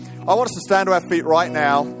I want us to stand to our feet right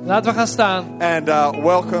now. Laten we gaan staan. And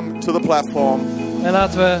welcome to the platform. En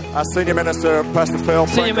laten we Our senior minister, Pastor Phil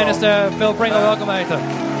Senior Pringle. Minister Phil Pringle welkom heten.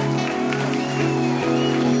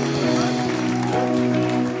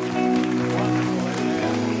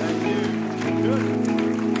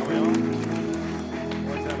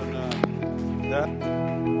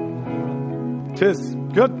 Cheers.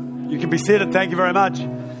 Good. You can be seated. Thank you very much.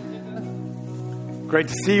 Great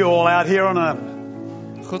to see you all out here on a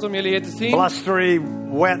Goed om jullie hier te zien. blustery,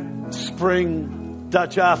 wet spring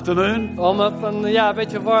Dutch afternoon. Op een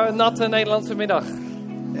beetje natte Nederlandse middag.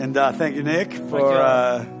 And thank you, Nick, for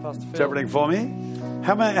Pastor Phil. interpreting for me.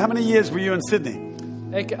 How many years were you in Sydney?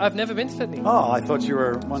 I've never been to Sydney. Oh, I thought you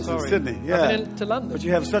were once Sorry. in Sydney. I've Yeah. been to London. But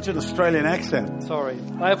you have such an Australian accent. Sorry.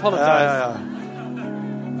 I apologize.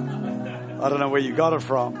 I don't know where you got it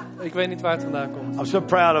from. Ik weet niet waar het vandaan komt. I'm so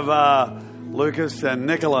proud of Lucas and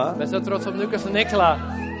Nicola Ik ben zo trots op Lucas en Nicola.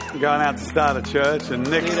 going out to start a church. And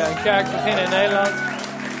Nick, Die een kerk beginnen in Nederland.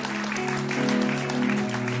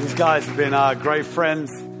 these guys have been great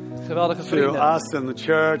friends Geweldige to vrienden. us and the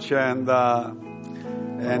church. And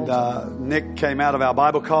Nick came out of our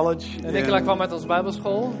Bible college. En Nicola kwam uit onze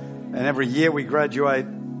bijbelschool. And every year we graduate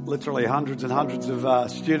literally hundreds and hundreds of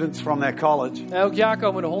students from their college. En elk jaar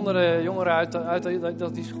komen er honderden jongeren uit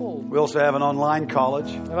die school. We also have an online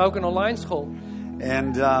college. We hebben ook een online school.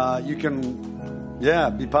 And you can,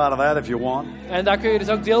 be part of that if you want. En daar kun je dus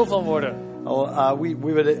ook deel van worden.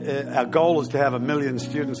 Our goal is to have 1 million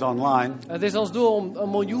students online. Het is ons doel om 1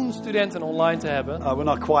 miljoen studenten online te hebben. We're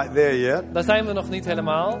not quite there yet, Daar zijn we nog niet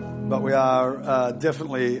helemaal. but we are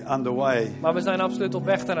definitely underway. Maar we zijn absoluut op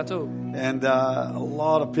weg daar naartoe. And a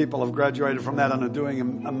lot of people have graduated from that and are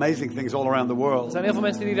doing amazing things all around the Er world. zijn heel veel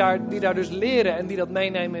mensen die daar dus leren en die dat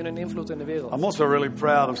meenemen in hun invloed in de wereld. I'm also really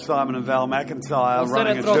proud of Simon and Val McIntyre running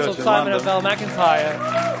Ontzettend a trots church op in Simon en London. Val McIntyre.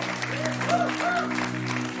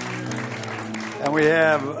 And we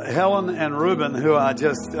have Helen and Ruben who are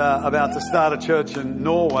just about to start a church in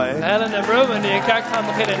Norway. Helen en Ruben die een kerk gaan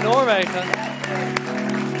beginnen in Noorwegen.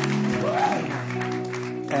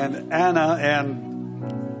 And Anna and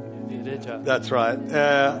that's right.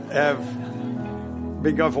 Have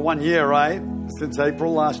been going for 1 year, right? Since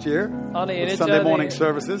April last year. Anne en With Ritja, Sunday morning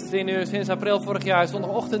services. die nu sinds april vorig jaar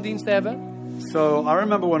zondagochtenddienst hebben. So I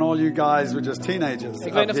remember when all you guys were just teenagers. Ik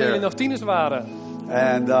up weet nog dat here. jullie nog tieners waren.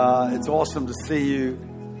 And it's awesome to see you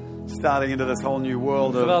starting into this whole new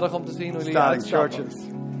world Geweldig of om te zien hoe jullie starting uitstappen. churches.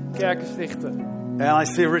 Kerken stichten. And I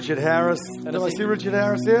see Richard Harris. And Do I I see see Richard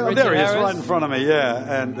Harris here? Richard There he is, Harris. right in front of me.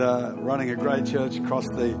 Yeah, and running a great church across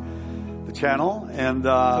the channel. And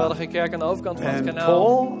Geweldige kerk aan de overkant van het and kanaal.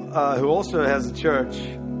 Paul, who also has a church.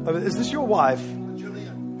 Is this your wife?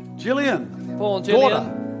 Gillian. Paul en Daughter.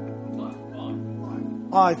 Gillian,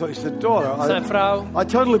 Oh, I thought you said daughter. zijn vrouw. I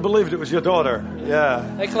totally believed it was your daughter. Yeah.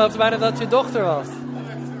 Ik geloofde bijna dat het je dochter was.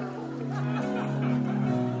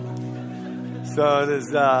 So it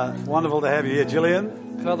is wonderful to have you here, Gillian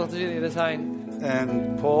Geweldig dat jullie er zijn.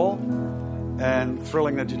 and Paul. And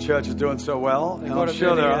thrilling that your church is doing so well. Ik And hoor I'm dat sure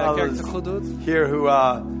jullie there are kerk others het goed doet. here who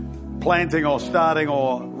are planting or starting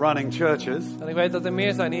or running churches. En ik weet dat er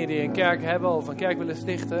meer zijn hier die een kerk hebben of een kerk willen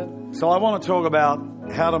stichten. So I want to talk about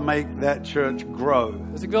how to make that church grow.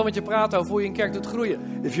 Dus ik wil met je praten over hoe je een kerk doet groeien.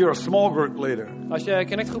 If you're a small group leader, Als je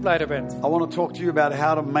connectgroepleider bent, I want to talk to you about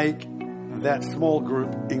how to make that small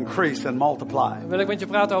group increase and multiply. wil ik met je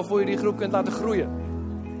praten over hoe je die groep kunt laten groeien.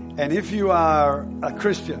 And if you are a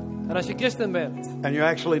Christian En als je christen bent and you're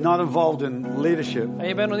actually not involved in leadership, en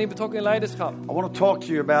je bent nog niet betrokken in leiderschap, I want to talk to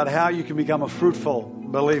you about how you can become a fruitful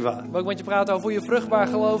believer, wil ik met je praten over hoe je vruchtbaar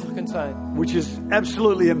gelovig kunt zijn. which is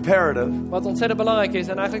absolutely imperative, Wat ontzettend belangrijk is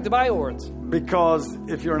en eigenlijk erbij hoort. because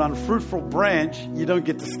if you're an unfruitful branch, you don't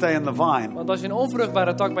get to stay in the vine. Want als je een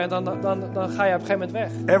onvruchtbare tak bent, dan ga je op een gegeven moment weg.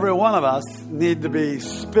 Every one of us need to be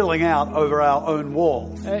spilling out over our own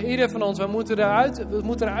walls, Ieder van ons, we moeten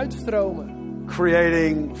eruit stromen.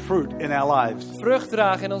 creating fruit in our lives. Vrucht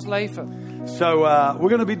dragen in ons leven. So we're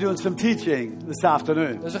going to be doing some teaching this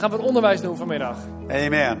afternoon. Dus we gaan wat onderwijs doen vanmiddag.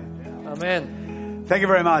 Amen. Amen. Thank you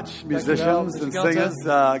very much, musicians and muzikanten.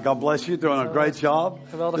 singers. God bless you, doing a great job.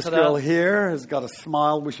 Geweldig This gedaan. girl here has got a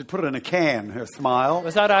smile. We should put it in a can, her smile.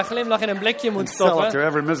 We zouden haar glimlach in een blikje moeten Sell it to stoppen.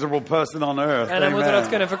 every miserable person on earth. En dan moeten we dat Amen.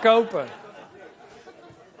 kunnen verkopen.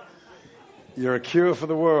 You're a cure for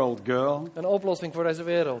the world, girl. Een oplossing voor deze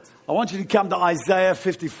wereld. I want you to come to Isaiah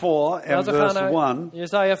 54 and Laten we gaan verse naar 1.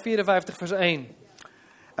 Jesaja 54 vers 1.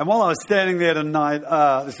 And while I was standing there tonight,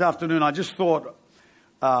 this afternoon, I just thought,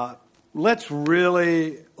 let's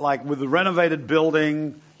really, like with the renovated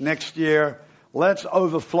building next year, let's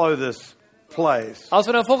overflow this place. Als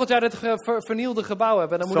we dan volgend jaar dit vernielde gebouw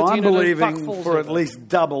hebben, dan moet So het I'm hier een pak believing vol for at zitten. least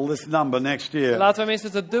double this number next year. Laten we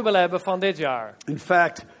minstens het dubbele hebben van dit jaar. In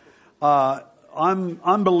fact,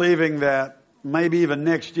 I'm believing that maybe even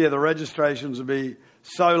next year the registrations will be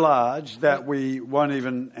so large that we won't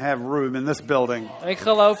even have room in this building. Ik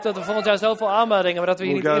geloof dat we volgend jaar zoveel aanmeldingen hebben dat we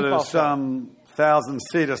hier We'll niet go to inpassen. some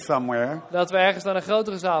 1000-seater somewhere. Dat we ergens dan een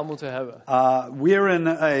grotere zaal moeten hebben. We're in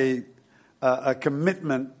a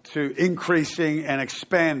commitment to increasing and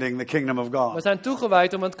expanding the kingdom of We God. zijn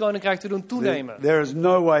toegewijd om het koninkrijk te doen toenemen. There is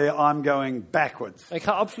no way I'm going backwards. Ik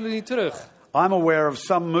ga absoluut niet terug. I'm aware of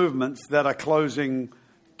some movements that are closing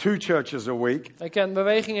 2 churches a week. Ik ken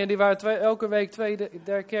bewegingen die waar elke week 2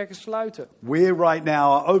 der kerken sluiten. We right now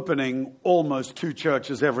are opening almost 2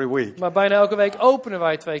 churches every week. Maar bijna elke week openen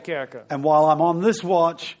wij 2 kerken. And while I'm on this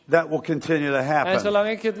watch, that will continue to En happen. zolang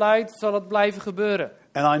ik het leid, zal het blijven gebeuren.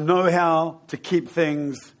 And I know how to keep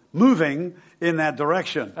things moving in that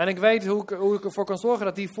direction. En ik weet hoe ik ervoor kan zorgen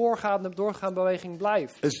dat die doorgaande beweging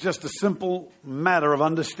blijft. It's just a simple matter of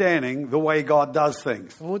understanding the way God does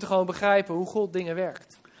things. We moeten gewoon begrijpen hoe God dingen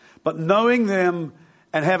werkt. But knowing them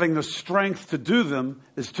and having the strength to do them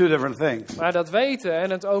is 2 different things. Maar dat weten en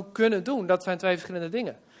het ook kunnen doen, dat zijn 2 verschillende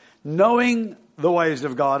dingen. Knowing the ways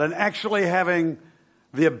of God and actually having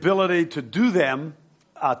the ability to do them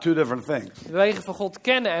are 2 different things. De wegen van God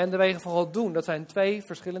kennen en de wegen van God doen, dat zijn 2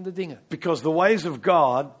 verschillende dingen. Because the ways of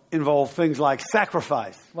God involve things like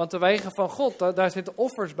sacrifice, Want de wegen van God, daar zitten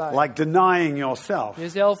offers bij. like denying yourself,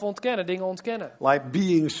 Jezelf ontkennen, dingen ontkennen. like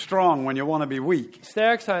being strong when you want to be weak.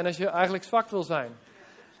 Sterk zijn als je eigenlijk zwak wil zijn.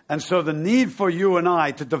 And so the need for you and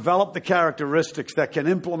I to develop the characteristics that can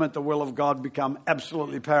implement the will of God become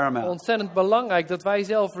absolutely paramount. Ontzettend belangrijk dat wij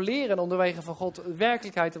zelf leren om de wegen van God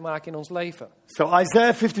werkelijkheid te maken in ons leven. So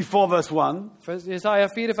Isaiah 54 verse 1, Jesaja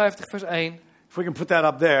 54 vers 1. if we can put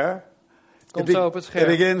that up there. Komt It, zo op het it scherm.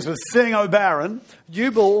 begins with sing, O barren.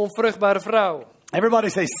 Jubel, onvruchtbare vrouw. Everybody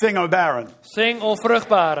say sing, O barren. Zing,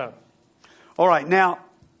 onvruchtbare. All right, now,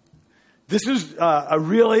 this is a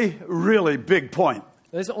really, really big point.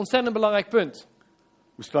 Dat is een ontzettend belangrijk punt.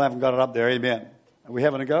 We still haven't got it up there, amen. Are we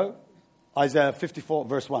having a go? Isaiah 54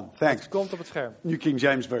 verse 1, thanks. Het komt op het scherm. New King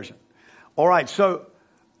James Version. All right, so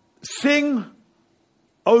sing,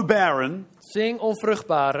 O barren, Zing,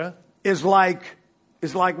 onvruchtbare. is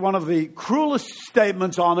like one of the cruelest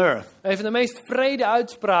statements on earth, Een van de meest vrede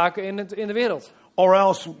uitspraken in de wereld. or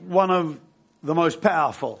else one of the most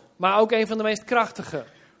powerful. Maar ook een van de meest krachtige.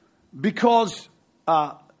 Because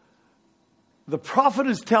the prophet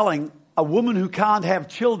is telling a woman who can't have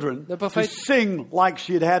children De to profeet- sing like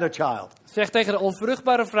she had a child. Zeg tegen de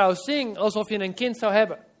onvruchtbare vrouw, zing alsof je een kind zou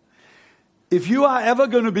hebben. If you are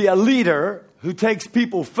ever going to be a leader who takes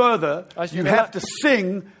people further, Als je you een have to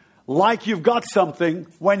sing like you've got something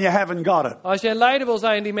when you haven't got it. Als je een leider wil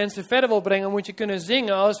zijn die mensen verder wil brengen, moet je kunnen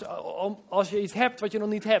zingen als je iets hebt wat je nog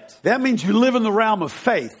niet hebt. That means you live in the realm of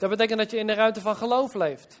faith. Dat betekent dat je in de ruimte van geloof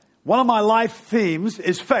leeft. One of my life themes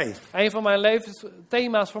is faith. Een van mijn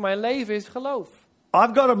thema's voor mijn leven is geloof.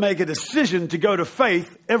 I've got to make a decision to go to faith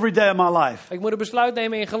every day of my life. Ik moet een besluit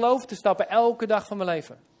nemen in geloof te stappen elke dag van mijn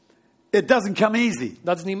leven. It doesn't come easy.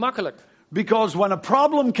 Dat is niet makkelijk. Because when a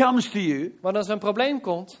problem comes to you, Want als er een probleem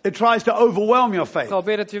komt, it tries to overwhelm your faith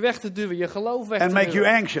probeert het je weg te duwen, je geloof weg and te make you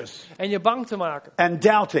duwen. anxious En je bang te maken. and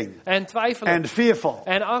doubting En twijfelen. and fearful.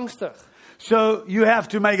 En angstig. So you have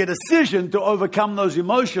to make a decision to overcome those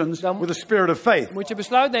emotions Dan with a spirit of faith. Moet je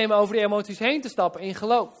besluit nemen over die emoties heen te stappen in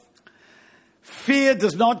geloof. Fear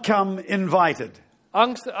does not come invited.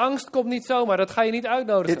 Angst komt niet zomaar, dat ga je niet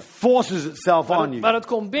uitnodigen. It forces itself on Maar you. het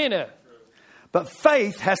komt binnen. But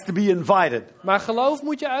faith has to be invited. Maar geloof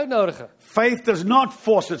moet je uitnodigen. Faith does not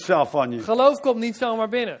force itself on you. Geloof komt niet zomaar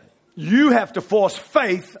binnen. You have to force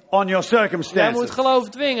faith on your Jij moet circumstances. geloof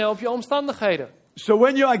dwingen op je omstandigheden. So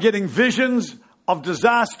when you are getting visions of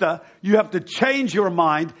disaster, you have to change your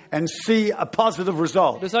mind and see a positive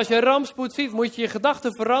result. Dus als je rampspoed ziet, moet je je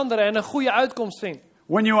gedachten veranderen en een goede uitkomst zien.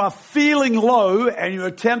 When you are feeling low and you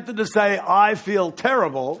are tempted to say, I feel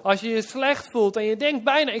terrible, Als je je slecht voelt en je denkt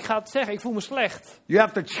bijna, ik ga het zeggen, ik voel me slecht. you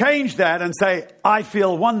have to change that and say, I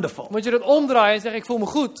feel wonderful. Moet je dat omdraaien en zeggen, ik voel me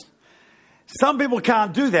goed. Some people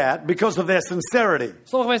can't do that because of their sincerity.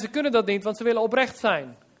 Sommige mensen kunnen dat niet, want ze willen oprecht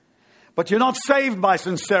zijn. But you're not saved by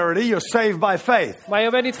sincerity, you're saved by faith. Maar je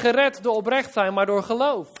bent niet gered door oprecht zijn, maar door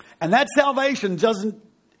geloof. And that salvation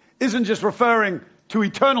isn't just referring to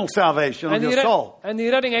eternal salvation of your soul. En die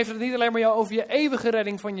redding heeft het niet alleen maar over je eeuwige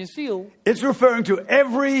redding van je ziel. It's referring to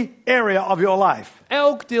every area of your life.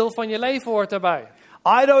 Elk deel van je leven hoort daarbij.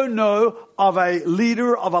 I don't know of a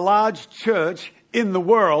leader of a large church in the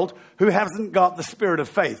world who hasn't got the spirit of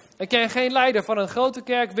faith. Ik ken geen leider van een grote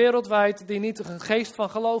kerk wereldwijd die niet een geest van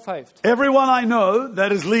geloof heeft. Everyone I know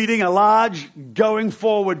that is leading a large, going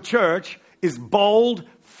forward church is bold,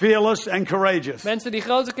 fearless and courageous. Mensen die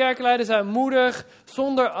grote kerken leiden zijn moedig,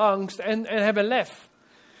 zonder angst en hebben lef.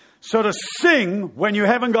 So to sing when you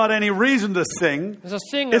haven't got any reason to sing Dus als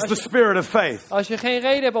zingen, is the spirit of faith. als je geen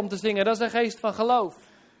reden hebt om te zingen, dat is een geest van geloof.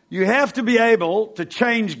 You have to be able to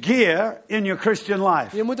change gear in your Christian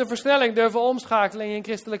life. Je moet een versnelling durven omschakelen in je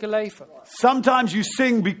christelijke leven. Sometimes you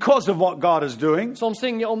sing because of what God is doing. Soms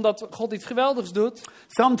zing je omdat God iets geweldigs doet.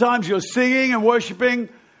 Sometimes you're singing and worshiping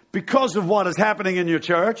because of what is happening in your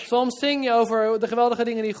church. Soms zing je over de geweldige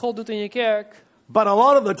dingen die God doet in je kerk. But a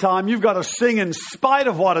lot of the time you've got to sing in spite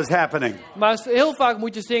of what is happening. Maar heel vaak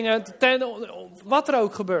moet je zingen wat er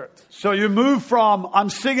ook gebeurt. So you move from I'm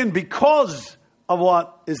singing because of what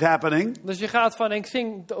is happening. Dus je gaat van ik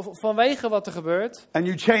zing vanwege wat er gebeurt. And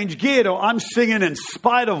you change gear to I'm singing in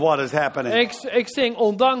spite of what is happening. Ik zing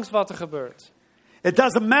ondanks wat er gebeurt. It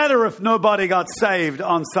doesn't matter if nobody got saved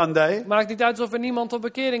on Sunday. Maakt niet uit of er niemand tot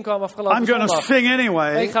bekering kwam afgelopen I'm going to zondag. sing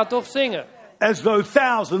anyway. Ik ga toch zingen. As though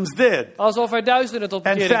thousands did. Alsof er duizenden tot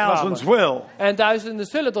And bekering thousands kwamen. will. En duizenden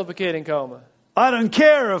zullen tot bekering komen. I don't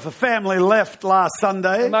care if a family left last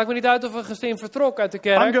Sunday. Het maakt me niet uit of een gezin vertrok uit de I'm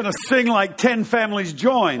kerk. going to sing like 10 families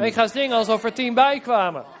joined. Ik ga zingen alsof er 10 bij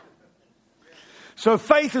kwamen. So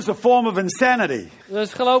faith is a form of insanity.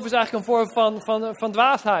 Dus geloof is eigenlijk een vorm van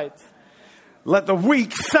dwaasheid. Let the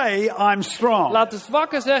weak say I'm strong. Laat de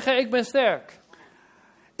zwakken zeggen ik ben sterk.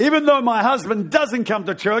 Even though my husband doesn't come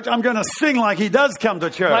to church, I'm going to sing like he does come to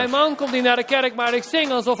church. Mijn man komt niet naar de kerk, maar ik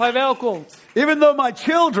zing alsof hij wel komt. Even though my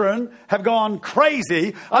children have gone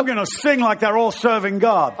crazy, I'm going to sing like they're all serving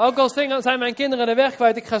God. Ook al zijn mijn kinderen de weg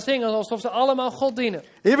kwijt, ik ga zingen alsof ze allemaal God dienen.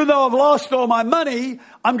 Even though I've lost all my money,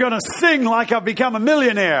 I'm going to sing like I've become a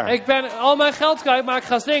millionaire. Ik ben al mijn geld kwijt, maar ik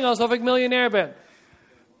ga zingen alsof ik miljonair ben.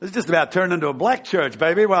 It's just about turned into a black church,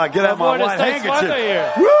 baby, where I get out my worden white steeds zwarter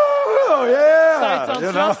handkerchief. hier. Woo, yeah. Steeds aan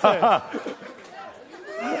het zwasten.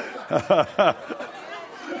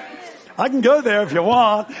 I can go there if you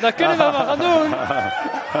want. Dat kunnen we wel gaan doen.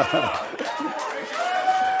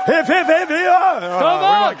 Hip, hip, hip, hip. Come We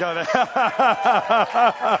on. might go there.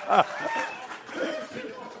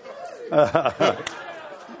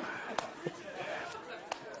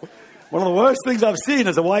 One of the worst things I've seen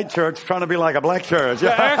is a white church trying to be like a black church. Het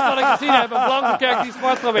ergste wat ik gezien heb, een blanke kerk die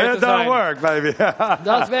zwart probeert It te don't zijn. work, baby.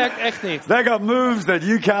 Dat werkt echt niet. They got moves that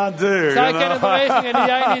you can't do. Zij kennen bewegingen die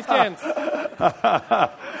jij niet kent.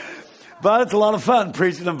 But it's a lot of fun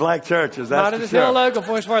preaching in black churches. Maar That's het for is heel sure. leuk om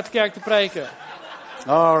voor een zwarte kerk te preken.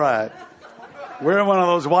 All right. We're in one of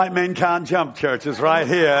those white men can't jump churches right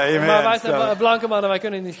here. Amen. Maar wij zijn blanke mannen, wij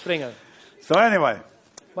kunnen niet springen. So anyway.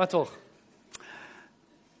 Maar toch.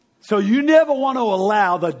 So you never want to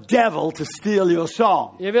allow the devil to steal your song.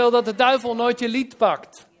 Je wil dat de duivel nooit je lied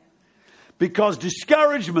pakt. Because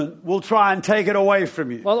discouragement will try and take it away from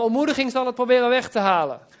you. Want ontmoediging zal het proberen weg te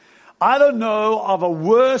halen. I don't know of a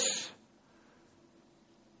worse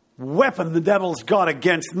weapon the devil's got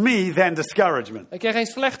against me than discouragement. Ik ken geen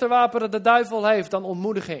slechter wapen dat de duivel heeft dan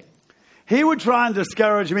ontmoediging. He would try and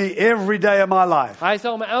discourage me every day of my life. Hij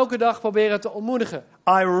zal me elke dag proberen te ontmoedigen.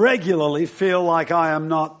 I regularly feel like I am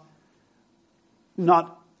not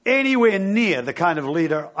anywhere near the kind of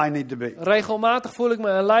leader I need to be. Regelmatig voel ik me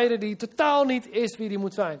een leider die totaal niet is wie die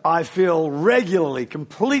moet zijn. I feel regularly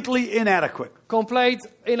completely inadequate, Compleet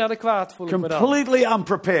inadequaat voel ik me dan. completely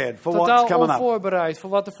unprepared for what's Totaal coming up. onvoorbereid voor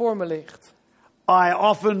wat er voor me ligt. I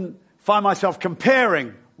often find myself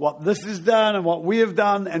comparing what this has done and what we have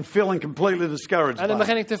done and feeling completely discouraged En dan by it.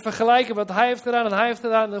 begin ik te vergelijken wat hij heeft gedaan en hij heeft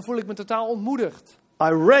gedaan. En dan voel ik me totaal ontmoedigd. I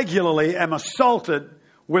regularly am assaulted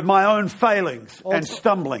with my own failings and Ik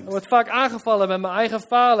stumblings. word vaak aangevallen met mijn eigen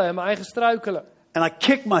falen en mijn eigen struikelen. And I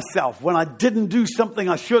kick myself when I didn't do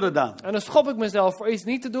something I should have done. En dan schop ik mezelf voor iets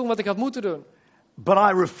niet te doen wat ik had moeten doen. But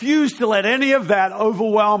I refuse to let any of that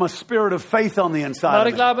overwhelm a spirit of faith on the inside Maar of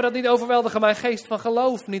ik me. laat me dat niet overweldigen. Mijn geest van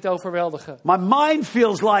geloof niet overweldigen. My mind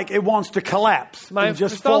feels like it wants to collapse Mijn and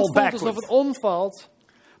just fall verstand voelt alsof backwards. het omvalt.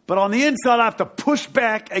 But on the inside I have to push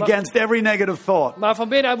back against every negative thought. Maar van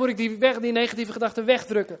binnenuit moet ik die negatieve gedachten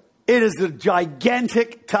wegdrukken. It is a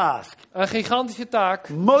gigantic task. Een gigantische taak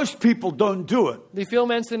Most people don't do it die veel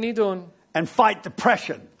mensen niet doen. and fight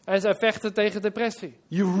depression. En zij vechten tegen depressie.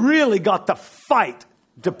 You really got to fight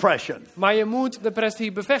depression. Maar je moet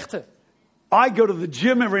depressie bevechten. I go to the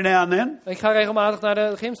gym every now and then, Ik ga regelmatig naar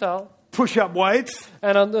de gymzaal. push-up weights.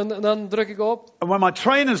 En dan druk ik op. And when my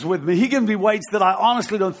trainer's with me, he gives me weights that I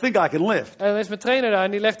honestly don't think I can lift. En dan is mijn trainer daar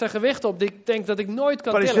en die legt er gewicht op die ik denk dat ik nooit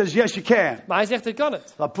kan But he tillen. says, yes, you can. Maar hij zegt, ik kan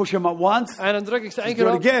het. So I push him up once, En dan druk ik ze één do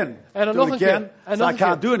keer it op. again, En dan do nog it een keer. again. En So nog I een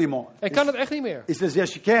can't keer. do anymore. Ik kan het echt niet meer. He says,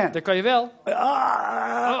 yes, you can. Dat kan je wel.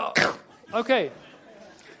 Ah. Oké.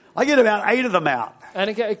 I get about 8 of them out. En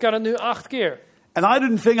ik kan het nu 8 keer. And I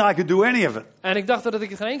didn't think I could do any of it. En ik dacht dat ik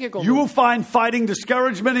het geen één keer kon You doen. will find fighting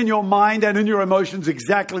discouragement in your mind and in your emotions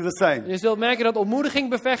exactly the same. Je zult merken dat ontmoediging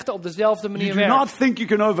bevechten op dezelfde You manier do werkt. not think you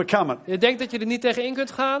can overcome it, Je denkt dat je er niet tegen in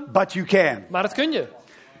kunt gaan, but you can. maar dat kun je.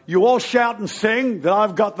 You all shout and sing that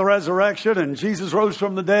I've got the resurrection and Jesus rose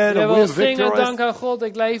from the dead Je and wil we're zingen, victorious. dank aan God,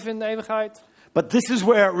 ik leef in de eeuwigheid. But this is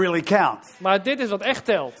where it really counts. Maar dit is wat echt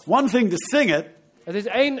telt. One thing to sing it, Het is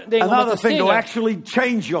één ding om het another te thing to zingen, actually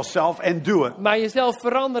change yourself and do it. maar jezelf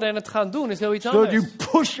veranderen en het gaan doen is heel iets So that you anders.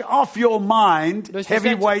 push off your mind Dus je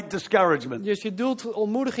heavyweight discouragement. Dus je doet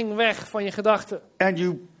ontmoediging weg van je gedachten. And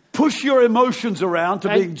you push your emotions around to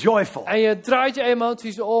En- being joyful. En je draait je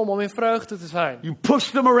emoties om in vreugde te zijn. You push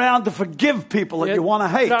them around to forgive people that you want to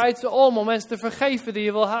Je hate. draait ze om mensen te vergeven die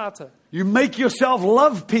je wil haten. You make yourself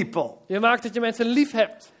love people. Je maakt dat je mensen lief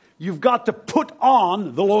hebt. You've got to put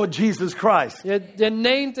on the Lord Jesus Christ. Je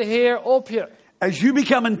neemt de Heer op je. As you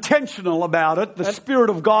become intentional about it, the Spirit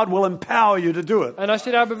of God will empower you to do it. En als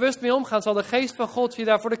je daar bewust mee omgaat, zal de geest van God je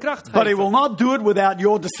daarvoor de kracht But He will geven. not do it without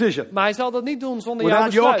your decision, Maar hij zal dat niet doen zonder jouw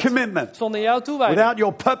without your besluit. commitment, Zonder jouw toewijding. without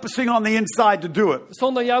your purposing on the inside to do it.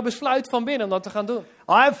 Zonder jouw besluit van binnen om dat te gaan doen.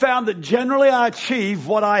 I have found that generally I achieve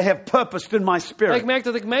what I have purposed in my Ik spirit. merk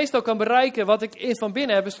dat ik meestal kan bereiken wat ik van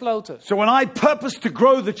binnen heb besloten. So when I purpose to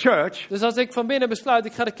grow the church, Dus als ik van binnen besluit,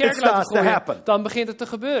 ik ga de kerk It laten starts to groeien, happen. dan begint het te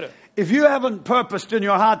gebeuren. if you haven't purposed in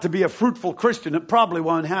your heart to be a fruitful Christian, it probably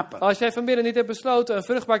won't happen. Als jij van binnen niet hebt besloten een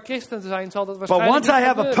vruchtbaar christen te zijn, zal dat But waarschijnlijk once I niet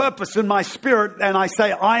have a gebeuren. purpose in my spirit and I say,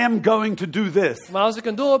 I am going to do this, Maar als ik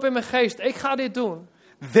een doel heb in mijn geest, ik ga dit doen,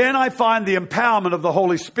 then I find the empowerment of the Holy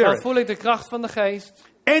dan Spirit. voel ik de kracht van de geest.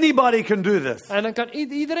 Anybody can do this En dan kan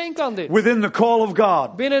iedereen kan dit. within the call of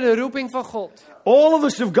God. Binnen de roeping van God. All of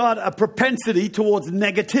us have got a propensity towards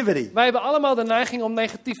negativity. Wij hebben allemaal de neiging om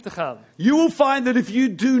negatief te gaan. You will find that if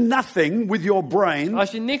you do nothing with your brain,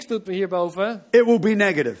 Als je niks doet hierboven, it will be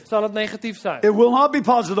negative. zal het negatief zijn. It will not be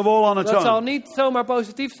positive all on its Dat zal own. niet zomaar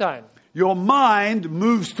positief zijn. Your mind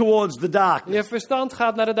moves towards the darkness. Je verstand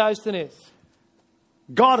gaat naar de duisternis.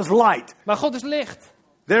 God is light. Maar God is licht.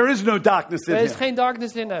 There is no darkness in Er is him. geen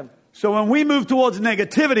darkness in hem. So when we move towards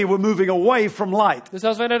negativity, we're moving away from light. Dus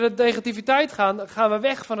als wij naar de negativiteit gaan, dan gaan we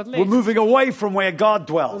weg van het We're licht. moving away from where God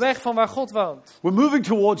dwells. Weg van waar God woont. We're moving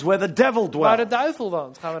towards where the devil Waar de dwells. duivel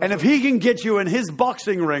woont, gaan we And if naartoe. he can get you in his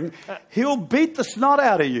boxing ring, he'll beat the snot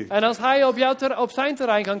out of you. En als hij op zijn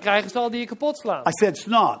terrein kan krijgen, zal hij je kapot slaan. I said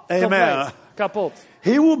snot. Amen. Compleet. Kapot.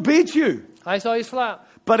 He will beat you. Hij zal je slaan.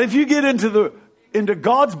 But if you get into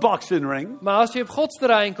God's boxing ring, Maar als je op Gods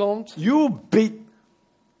terrein komt, you'll beat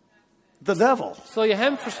the devil. zal je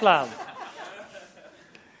hem verslaan.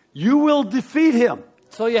 You will defeat him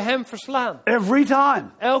Zal je hem verslaan. every time.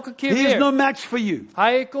 Elke keer He is no weer. match for you.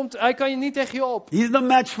 Hij kan je niet tegen je op. He's no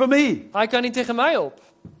match for me. Hij kan niet tegen mij op.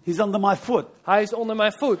 He's under my foot. Hij is onder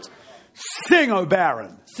mijn voet. Sing, O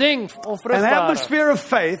barren. Zing, An onvruchtbare. atmosphere of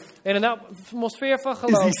faith In een atmosfeer van is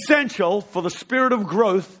geloof essential for the spirit of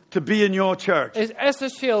growth to be in your church is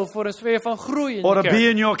essentieel voor een sfeer van groei in or je to be kerk.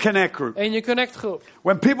 in your connect group. In je connectgroep.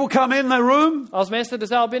 When people come in the room, Als mensen de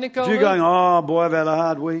zaal if you're going, binnenkomen, oh boy, I've had a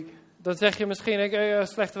hard week, dan zeg je misschien, ik heb een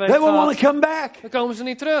slechte week they will want gehad. to come back. Dan komen ze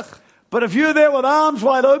niet terug. But if you're there with arms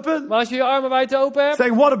wide open, Maar als je je armen wijd open hebt,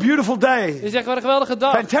 saying, what a beautiful day, je zegt, wat een geweldige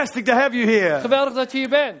dag. fantastic to have you here. Geweldig dat je hier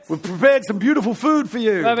bent. We've prepared some beautiful food for We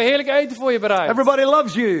you. hebben heerlijk eten voor je bereid. Everybody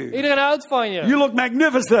loves you. Iedereen houdt van je. You look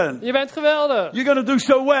magnificent. Je bent geweldig. You're going to do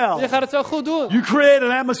so Je well. gaat het zo goed doen. You create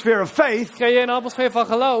an atmosphere of faith. Krijg je een atmosfeer van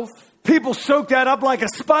geloof. People soak that up like a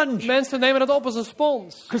sponge Mensen nemen dat op als een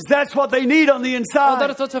spons. because that's what they need on the Want dat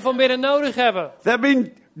inside. is wat ze van binnen nodig hebben. They've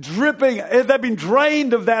been dripping, they've been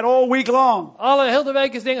drained of that all week long. Heel de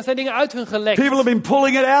week zijn dingen uit hun gelekt. People have been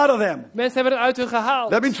pulling it out of them. Mensen hebben het uit hun gehaald.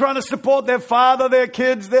 They've been trying to support their father, their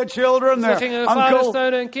kids, their children, Ze their gingen hun vader uncle.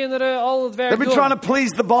 steunen en kinderen, al het werk They've been doen. trying to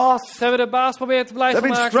please the boss. Ze hebben de baas proberen te They've blijven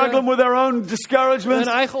been struggling maken. with their own Hun discouragements.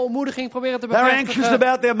 eigen ontmoediging proberen te They're anxious bevestigen.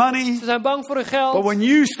 about their money. Ze zijn bang voor hun But geld. when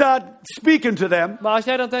you start speaking to them Maar als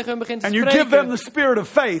jij dan tegen hun begint te and you give them spreken. the spirit of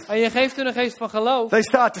faith, En je geeft hun een geest van geloof. they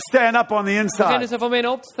start to stand up on the Beginnen inside. ze van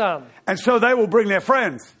binnen op te staan. And so they will bring their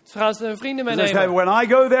friends. Ze gaan ze hun vrienden They say, meenemen. when I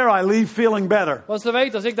go there, I leave feeling better. Want ze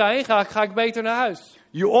weten, als ik daarheen ga, ga ik beter naar huis.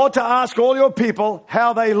 You ought to ask all your people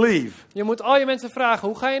how they leave. Je moet al je mensen vragen,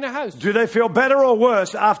 hoe ga je naar huis? Do they feel better or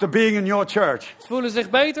worse after being in your church? Ze voelen zich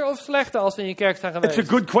beter of slechter als ze in je kerk zijn It's a geweest?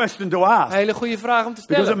 good question to Een ask hele goede vraag om te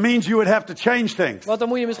because it stellen. means you would have to change things. Want dan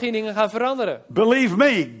moet je misschien dingen gaan veranderen. Believe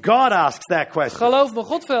me, God asks that question. Geloof me,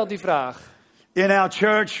 God stelt die vraag. In our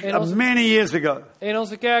church In onze- many years ago, In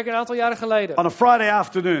onze kerk een aantal jaren geleden. on a Friday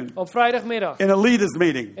afternoon, Op vrijdagmiddag. in a leaders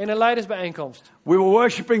meeting, In een leidersbijeenkomst. we were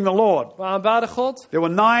worshiping the Lord. We aanbaden God. There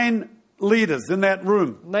were 9 leaders in that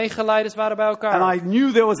room. 9 leiders waren bij And elkaar. I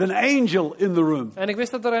knew there was an angel in the room. En ik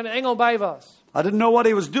wist dat er een engel bij was. I didn't know what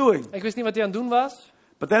he was doing. Ik wist niet wat hij aan het doen was.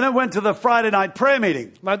 But then I went to the Friday night prayer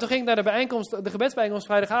meeting. Maar toen ging ik naar de gebedsbijeenkomst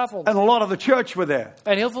vrijdagavond. And a lot of the church were there.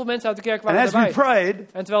 En heel veel mensen uit de kerk And waren as we erbij.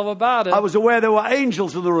 prayed, En terwijl we I baden, was aware there were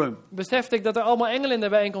angels in the room. besefte ik dat er allemaal engelen in de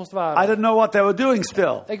bijeenkomst I waren. didn't know what they were doing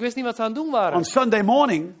still. Ik wist niet wat ze aan het doen On waren. Sunday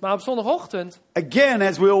morning, Maar op zondagochtend, again,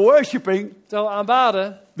 as we were worshiping, terwijl we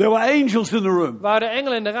aanbaden, there were angels in the room. waren er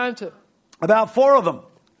engelen in de ruimte. About 4 of them.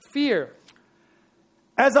 4.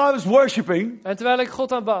 As I was worshiping, En terwijl ik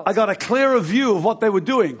God I aanbad, got a clearer view of what they were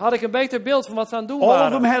doing. had ik een beter beeld van wat ze aan het doen All of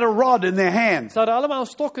them waren. had a rod in their hand. Ze hadden allemaal een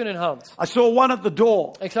stok in hun hand. I saw one at the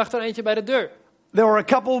door. Ik zag er eentje bij de deur. There were a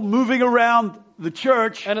couple moving around the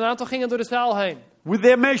church En een aantal gingen door de zaal heen. with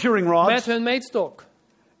their measuring Met rods hun meetstok.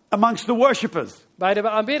 amongst the worshippers. Bij de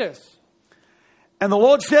aanbidders. And the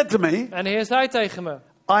Lord said to me, En de Heer zei tegen me,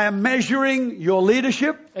 I am measuring your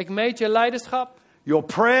leadership, ik meet je leiderschap, your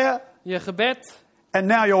prayer, je gebed and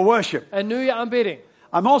now your worship. en nu je aanbidding.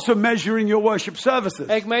 I'm also measuring your worship services.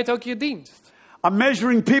 Ik meet ook je dienst. I'm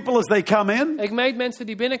measuring people as they come in, Ik meet mensen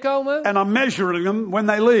die binnenkomen. and I'm measuring them when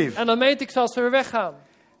they leave. En dan meet ik ze als ze weer weggaan.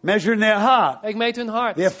 Measuring their heart, Ik meet hun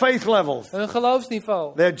hart. their faith levels, Hun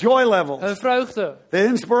geloofsniveau. their joy levels, Hun vreugde. their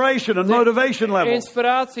inspiration and De motivation levels.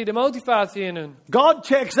 inspiratie, de motivatie in hun. God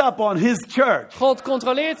checks up on his church. God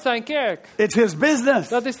controleert zijn kerk. It's his business.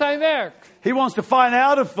 Dat is zijn werk. He wants to find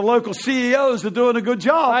out if the local CEOs are doing a good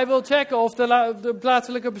job. Hij wil checken of de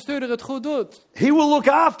plaatselijke bestuurder het goed doet. He will look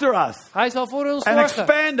after us Hij zal voor ons and zorgen.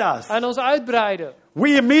 expand us. En ons uitbreiden. We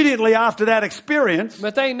immediately after that experience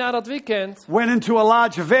Meteen na dat weekend went into a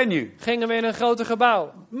larger venue, gingen we in een groter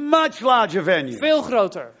gebouw. much larger venue, Veel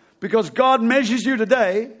groter. because God measures you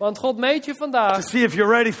today Want God meet je to vandaag see if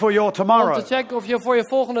you're ready for your om tomorrow. te checken of je voor je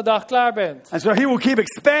volgende dag klaar bent. And so he will keep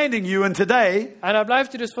expanding you in today. En hij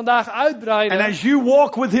blijft je dus vandaag uitbreiden. And as you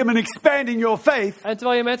walk with him and expanding your faith, En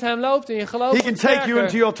terwijl je met hem loopt en je geloof he can take you into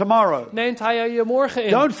sterker, your tomorrow. neemt hij je morgen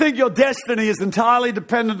in. Don't think your destiny is entirely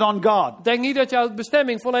dependent on God. Denk niet dat jouw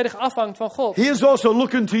bestemming volledig afhangt van God. He is also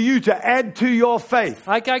looking to you to add to your faith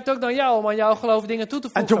Hij kijkt ook naar jou om aan jouw geloof dingen toe te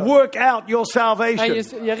and to voegen. work out your En salvation.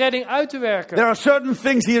 je redding uit te werken. There are certain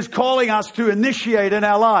things he is calling us to initiate in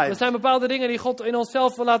our Er lives. zijn bepaalde dingen die God in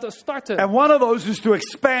onszelf wil laten starten. And one of those is to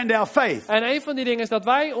expand our faith. En een van die dingen is dat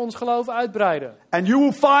wij ons geloof uitbreiden. And you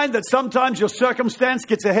will find that sometimes your circumstance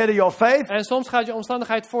gets ahead of your faith En soms gaat je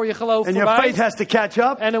omstandigheid voor je geloof and your voorbij. faith has to catch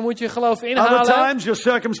up. En dan moet je geloof Other inhalen. times your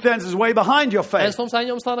circumstance is way behind your En faith soms zijn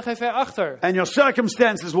je omstandigheden ver achter. and your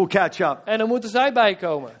circumstances will catch up. En dan moeten zij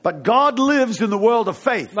bijkomen. But God lives in the world of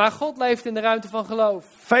faith. Maar God leeft in de ruimte van geloof.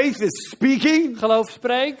 Faith is speaking, Geloof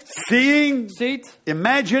spreekt, seeing, ziet,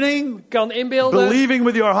 imagining, kan inbeelden. believing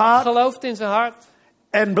with your heart, Gelooft in zijn hart.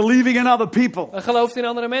 and believing in other people. En gelooft in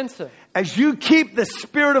andere mensen. As you keep the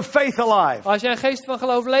spirit of faith alive Als jij een geest van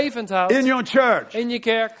geloof levend houdt. in your church. In je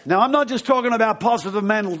kerk. Now, I'm not just talking about positive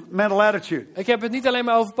mental attitude. Ik heb het niet alleen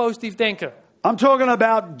maar over positief denken. I'm talking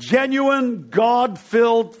about genuine,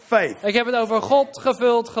 God-filled faith. Ik heb het over God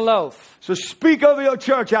gevuld geloof. So speak over your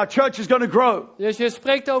church. Our church is going to grow. Dus je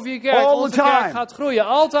spreekt over je kerk. All the Onze kerk time. gaat groeien.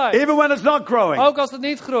 Altijd. Even when it's not growing. Ook als het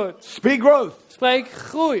niet groeit. Speak growth. Spreek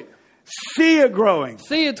groei. See it growing.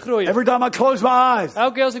 Zie het groeien. Every time I close my eyes.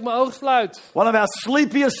 Elke keer als ik mijn ogen sluit. One of our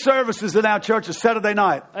sleepiest services in our church is Saturday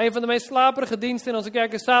night. Een van de meest slaperige diensten in onze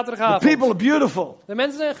kerk is The zaterdagavond. people are beautiful. De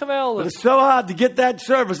mensen zijn But geweldig. it's so hard to get that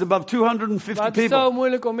service above Maar 250 het is people. zo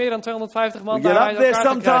moeilijk om meer dan 250 man We get bij up there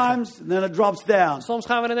elkaar te krijgen. sometimes and then it drops down. Soms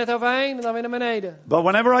gaan we er net overheen en dan weer naar beneden. But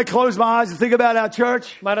whenever I close my eyes and think about our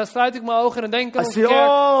church, Maar dan sluit ik mijn ogen en denk aan I onze see kerk.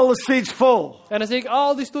 all the seats full En dan zie ik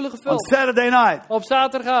al die stoelen on gevuld. Saturday night. Op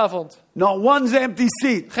zaterdagavond. Not one's empty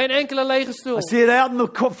seat. Geen enkele lege stoel. I see it out in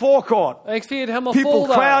the forecourt. En ik zie het helemaal People vol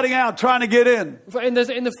daar. crowding out, trying to get in. In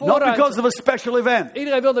de Not voorruimte. because of a special event,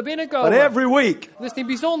 Iedereen wil er binnenkomen. but every week. Het is niet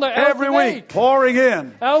bijzonder. Elke Every week, week. pouring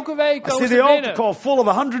in. Elke week I komen see ze the altar binnen. call full of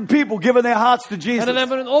 100 people giving their hearts to En dan Jesus.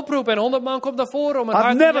 hebben we een oproep en 100 man komt naar voren om het I've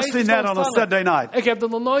hart van never Jezus seen te that on a ontvangen. Saturday night. Ik heb dat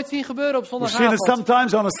nog nooit zien gebeuren op We've seen it zondagavond.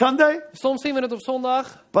 sometimes on a Sunday, Soms zien we het op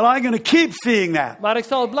zondag, but I'm going to keep seeing that. maar ik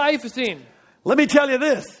zal het blijven zien. Let me tell you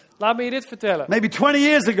this. Laat me je dit vertellen. Maybe 20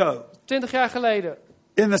 years ago, 20 jaar geleden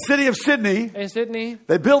in the city of Sydney, in Sydney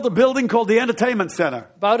they built a building called the Entertainment Center.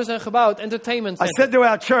 bouwden ze een gebouw, het entertainment I center. said to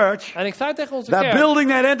our church, En ik zei tegen onze they're kerk, building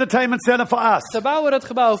that entertainment center for us. ze bouwen het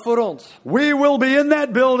gebouw voor ons. We will be in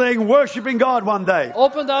that building worshiping God one day.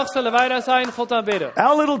 Op een dag zullen wij daar zijn, God aanbidden.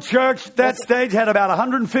 Our little church, that stage, had about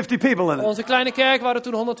 150 people in it. Onze kleine kerk waren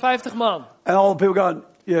toen 150 man. And all the people going,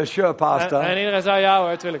 yeah, sure, Pastor. En iedereen zei ja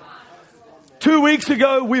hoor, tuurlijk. 2 weeks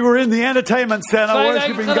ago, we were in the entertainment center 2 weken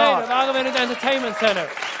worshiping geleden God. waren we in het entertainment center.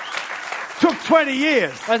 Took 20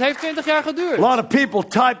 years. Maar het heeft 20 jaar A geduurd. lot of people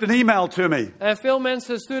typed an email to me. En veel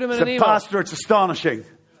mensen stuurden me een Said, e-mail. Pastor, it's astonishing.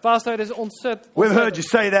 Pastor, dit is ontzettend. We've heard you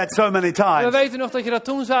say that so many We times. weten nog dat je dat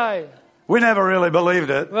toen zei. We never really believed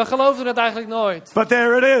it. We geloofden het eigenlijk nooit. But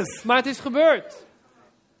there it is. Maar het is gebeurd.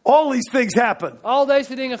 All these things happen. Al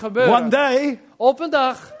deze dingen One gebeuren. day, Op een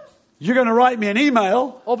dag. you're going to write me an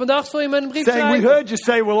email Op een dag zul je me een brief saying, we schrijven. heard you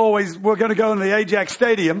say we're going to go into the Ajax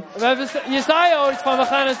Stadium. Je zei ooit van we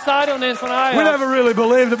gaan het stadion in van We Ajax. never really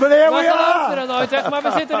believed it, but here We we geloofden are. het nooit echt, maar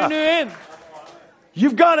we zitten er nu in.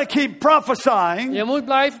 You've got to keep prophesying Je moet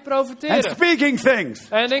blijven and profiteren. speaking things.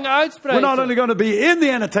 En dingen We're uitspreken. not only going to be in the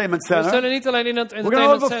entertainment We center, zullen niet alleen in het gonna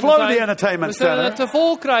entertainment center overflow the zijn. entertainment We zullen center. het te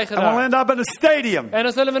vol krijgen and we'll daar. end up in a stadium En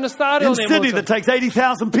dan zullen we een in stadion in Sydney that moeten. takes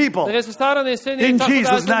 80,000 people. Er is een stadion in Sydney In van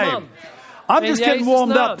Jesus' 80.000 name. man. I'm In just getting Jezus'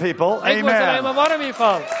 warmed naam. up, people. Ik word er alleen maar Amen. warm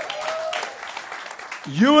hiervan.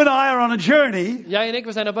 You and I are on a journey, Jij en ik,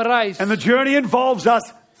 we zijn op een reis. and the journey involves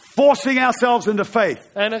us forcing ourselves into faith.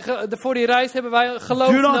 En voor die reis hebben wij geloof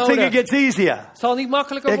Do not think it nodig. gets easier. Het zal niet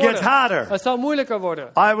makkelijker It worden. gets harder. Het zal moeilijker worden.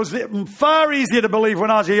 I was far easier to believe when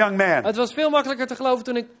I was a young man. Het was veel makkelijker te geloven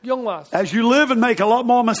toen ik jong was. As you live and make a lot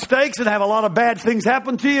more mistakes and have a lot of bad things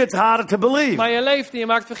happen to you, it's harder to believe. Maar je leeft en je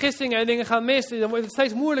maakt vergissingen en dingen gaan mis. Dan wordt het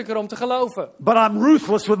steeds moeilijker om te geloven. But I'm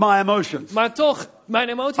ruthless with my emotions. Maar toch, mijn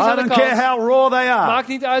emoties I aan de don't care kant. how raw they are. Maakt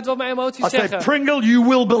niet uit wat mijn emoties I say, zeggen. Pringle, you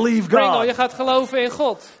will believe Pringle, je God. gaat geloven in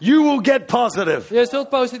God. You will get positive. Je zult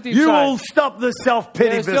positief You zijn. will stop the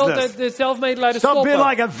self-pity Je zult business. de zelfmedelijden Stop being stoppen.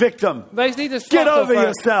 like a victim. Wees niet een Get over slachtoffer.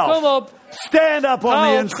 yourself. Kom op, Stand up on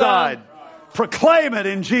Hou the opstaan. inside. Proclaim it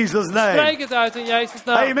in Jesus' name. spreek het uit in Jezus'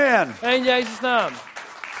 naam. Amen. In Jezus' naam.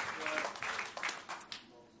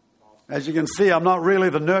 As you can see, I'm not really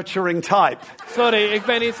the nurturing type. Sorry, ik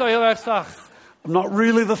ben niet zo heel erg zacht. I'm not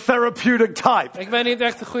really the therapeutic type. Ik ben niet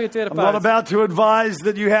echt een goede I'm not therapeut. about to advise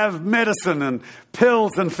that you have medicine and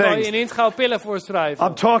pills and Ik zal je things. niet gauw pillen voorschrijven.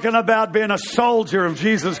 I'm talking about being a soldier of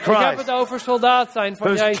Jesus Ik heb Christ het over soldaat zijn van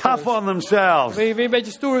who's Jezus. tough on themselves. Wie een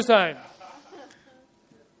beetje stoer zijn.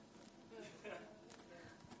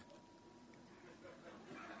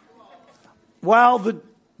 Well,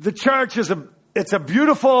 the church is it's a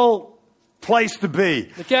beautiful place to be.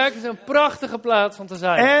 De kerk is een prachtige plaats om te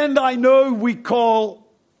zijn. And I know we call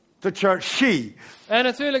the church she. En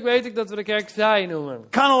natuurlijk weet ik dat we de kerk zij noemen.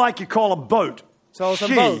 Kind of like you call a boat. Zoals een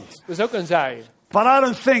She. boot. Dus ook een zij. But I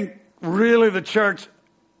don't think really the church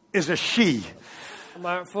is a she.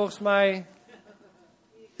 Maar volgens mij...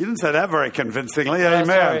 You didn't say that very convincingly. Oh, Amen.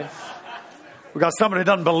 sorry. We got somebody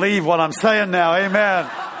who doesn't believe what I'm saying now. Amen.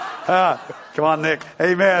 Come on, Nick.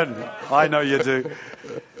 Amen. I know you do.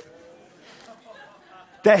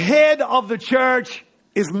 The head of the church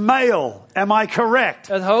is male. Am I correct?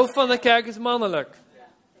 Het hoofd van de kerk is mannelijk.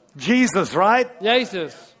 Jesus, right?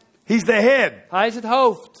 Jezus. He's the head. Hij is het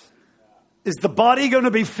hoofd. Is the body going to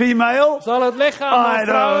be female? Zal het lichaam I wel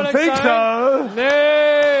vrouwelijk don't think zijn? so.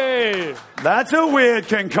 Nee. That's a weird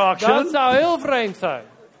concoction. Dat zou heel vreemd zijn.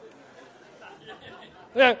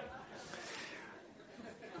 Ja.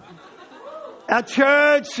 Our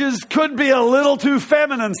churches could be a little too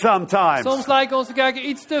feminine sometimes. Soms lijken onze kerken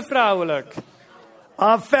iets te vrouwelijk.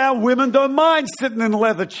 I've found women don't mind sitting in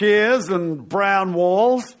leather chairs and brown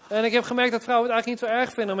walls. En ik heb gemerkt dat vrouwen het eigenlijk niet zo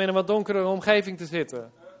erg vinden om in een wat donkere omgeving te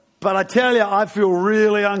zitten. But I tell you, I feel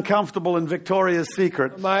really uncomfortable in Victoria's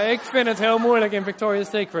Secret. Maar ik vind het heel moeilijk in Victoria's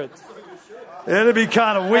Secret. It'd be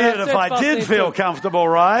kind of weird dat if zit I vast did niet feel goed. comfortable,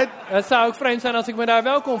 right? Het zou ook vreemd zijn als ik me daar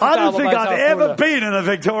wel I comfortabel don't think bij I've zou ever voelen. been in a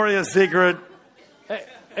Victoria's Secret.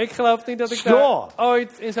 Ik geloof niet dat ik Store. daar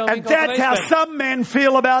ooit in zo'n And winkel that's geweest how ben. some men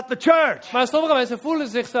feel about the church. Maar sommige mensen voelen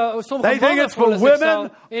zich zo, sommige They think mannen it's for voelen zich zo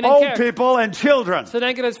women, in een old kerk. people, and children. Ze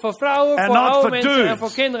denken dat het voor vrouwen, And voor not oude for mensen dudes. en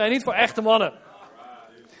voor kinderen en niet voor echte mannen.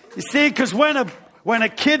 You see, because when a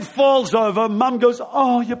kid falls over, mum goes,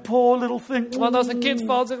 "Oh, you poor little thing." Want als een kind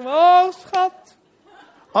valt, zeggen we, oh schat.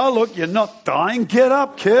 Oh, look, you're not dying. Get up,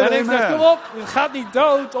 kid. En ik zeg, Amen. kom op, je gaat niet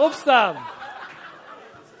dood, opstaan.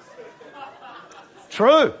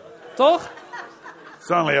 True. Toch? It's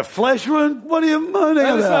only a flesh wound. What are you moaning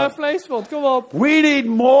Dat is maar een about? vleeswond, kom op. We need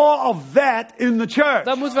more of that in the church.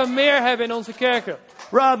 Dat moeten we meer hebben in onze kerken.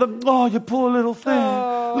 Rather than, oh, you poor little thing.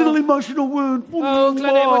 Oh. Little emotional wound. Oh,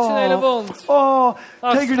 kleine emotionele wond. Oh,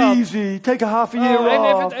 take it schat. easy. Take a half a year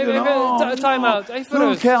off. Even time out. Even Little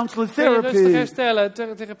rust. counseling Kun je rustig therapy. herstellen.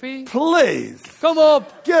 Therapie. Please, Kom op.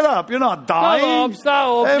 get up. You're not dying. Kom op,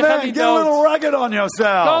 sta op. Je gaat Amen. niet Get a little dood. rugged on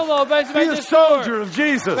yourself. Kom op, wees een Be a beetje soldier stoer. of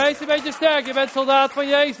Jesus. Wees een beetje sterk. Je bent soldaat van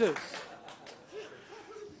Jezus.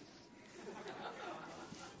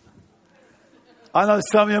 I know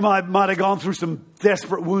some of you might have gone through some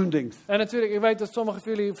desperate woundings. En natuurlijk, ik weet dat sommigen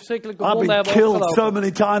van jullie verschrikkelijke I've wonden been hebben killed so opgelopen.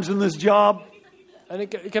 many times in this job. En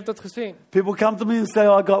ik heb dat gezien. People come to me and say,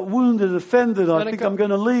 I got wounded, offended. I En think ik- I'm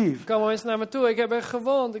going to leave. Er komen mensen naar me toe. Ik heb er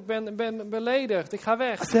gewond. Ik ben beledigd. Ik ga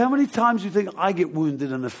weg. I say, how many times do you think I get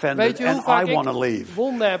wounded and Weet offended je hoe and vaak I want to ik leave?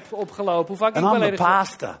 wonden heb opgelopen? Hoe vaak And ik I'm the beledigd ben?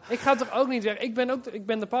 pastor. Ik ga toch ook niet weg. Ik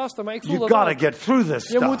ben de pastor, maar ik voel You've dat got to ook. get through this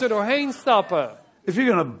Je moet stuff. er doorheen stappen. If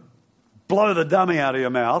you're going to blow the dummy out of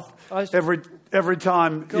your mouth Als- every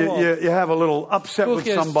time Come on. you have a little upset Spuug with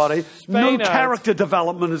je somebody, speen no uit. character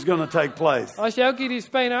development is going to take place. Als je elke keer die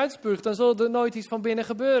speen uitspuugt, dan zal er nooit iets van binnen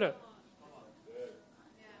gebeuren.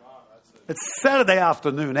 It's Saturday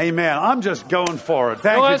afternoon. Amen. I'm just going for it.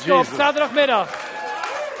 Thank you, Jongens, kom op, Jesus. zaterdagmiddag.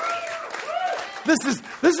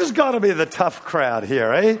 This has got to be the tough crowd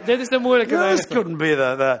here, eh? Dit is de moeilijke This menigte. couldn't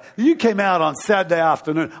be you came out on Saturday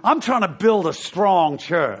afternoon. I'm trying to build a strong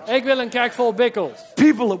church. Ik wil een kerk vol bikkels.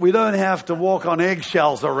 People that we don't have to walk on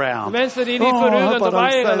eggshells around. Mensen die niet I voortdurend hope I op don't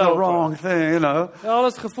eieren say the lopen. wrong thing, you know.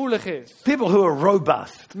 Alles gevoelig is. People who are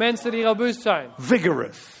robust, Mensen die robuust zijn.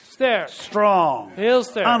 vigorous, Sterk. strong, Heel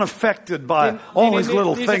sterk. unaffected by Die all these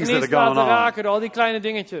little zich things that niet are going laten on. raken door al die kleine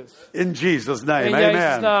dingetjes. In Jesus' name, In Jezus'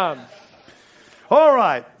 amen. naam. All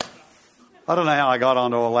right. I don't know how I got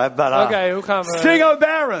onto all that, but Oké, hoe gaan we... sing, O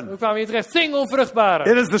barren. Hoe kwamen we hier terecht? Zing onvruchtbare.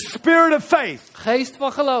 It is the spirit of faith Geest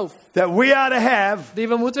van geloof. that we are to have Die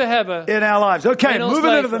we moeten hebben. in our lives. Okay, In ons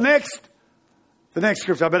moving into leven. the next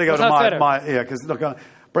scripture. I better go We to gaan my verder. because look,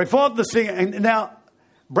 break forth the sing and now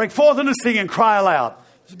break forth in the sing and cry aloud.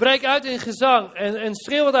 Dus breek uit in gezang en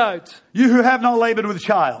schreeuw het uit. You who have not labored with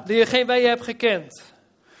a child. Die je geen weeën hebt gekend.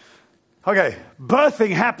 Okay,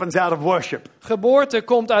 birthing happens out of worship. Geboorte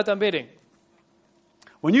komt uit aanbidding.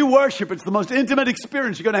 When you worship, it's the most intimate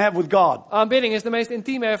experience you're going to have with God. Aanbidding is de meest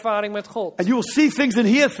intieme ervaring met God. And you will see things and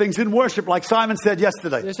hear things in worship, like Simon said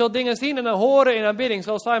yesterday. Je zult dingen zien en horen in aanbidding,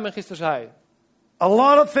 zoals Simon gisteren zei. A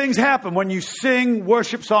lot of things happen when you sing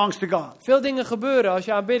worship songs to God. Veel dingen gebeuren als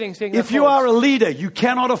je aanbidding zingt naar If you are God. a leader, you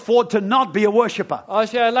cannot afford to not be a worshiper.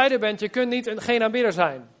 Als jij leider bent, je kunt niet geen aanbidder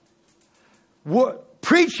zijn.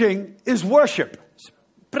 Preaching is worship.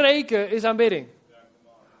 Preken is aanbidding.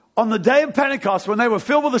 On the day of Pentecost, when they were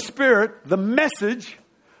filled with the Spirit, the message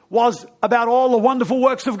was about all the wonderful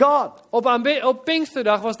works of God. Op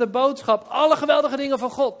Pinksterdag was de boodschap alle geweldige dingen van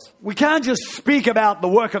God. We can't just speak about the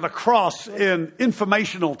work of the cross in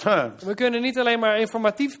informational terms. We kunnen niet alleen maar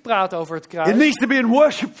informatief praten over het It kruis. needs to be in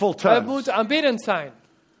worshipful Het terms. moet aanbiddend zijn.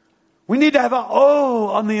 We need to have a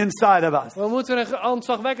oh on the inside of us. We moeten een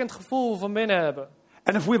ontzagwekkend gevoel van binnen hebben.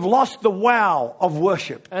 And if we've lost the wow of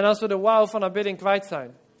worship En als we de wow van aanbidding kwijt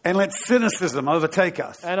zijn. and let cynicism overtake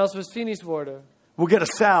us, En als we cynisch worden, we'll get a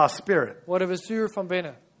sour spirit. worden we zuur van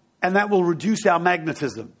binnen. And that will reduce our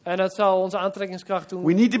magnetism. En dat zal onze aantrekkingskracht doen.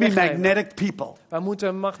 We need to be wegnemen. magnetic people. Wij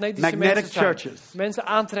moeten magnetische Magnetic mensen zijn. churches. Mensen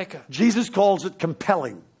aantrekken. Jesus calls it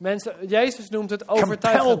compelling. Jezus noemt het Compel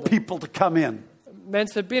overtuigend. people to come in.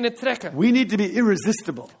 Mensen binnentrekken. We need to be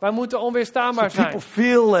irresistible. Wij moeten onweerstaanbaar People zijn.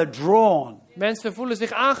 feel they're drawn Mensen voelen zich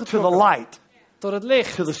to the aangetrokken light, tot het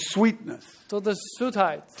licht, to the sweetness, tot de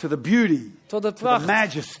zoetheid, to the beauty, tot de to the pracht,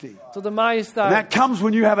 majesty. tot de And majesteit. that comes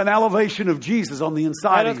when you have an elevation of Jesus on the En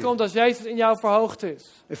inside dat of you. komt als Jezus in jou verhoogd is.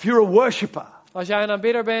 If you're a worshiper, Als jij een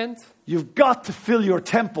aanbidder bent, you've got to fill your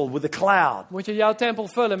temple with a cloud. moet je jouw tempel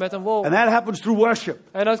vullen met een wolk. And that happens through worship.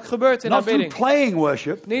 En dat gebeurt in Not through aanbidding. playing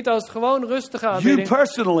worship, Niet als gewoon rustige you aanbidding.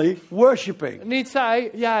 personally worshiping. Niet zij,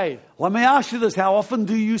 jij. Let me ask you this, how often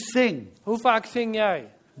do you sing? Hoe vaak zing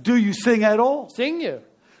jij? Do you sing at all? Zing je?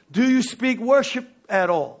 Do you speak worship at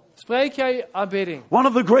all? Spreek jij aanbidding? One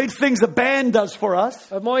of the great things a band does for us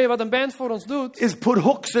Het mooie wat een band voor ons doet, is put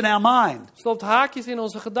hooks in our mind. stopt haakjes in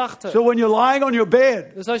onze gedachten. So when you're lying on your bed,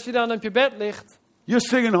 Dus als je dan op je bed ligt, you're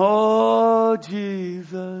singing, oh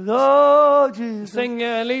Jesus, oh Jesus. zing je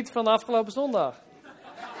een lied van de afgelopen zondag.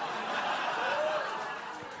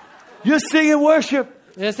 You're singing worship.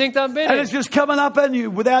 Je zingt And aanbidding. it's just coming up on you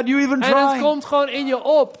without you even En het trying. komt gewoon in je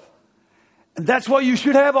op. And that's what you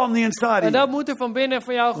should have on the inside En of dat you. moet er van binnen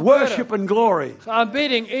van jou gebeuren. Worship and glory.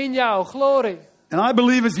 Aanbidding in jou, glorie. And I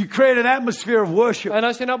believe as you create an atmosphere of worship, En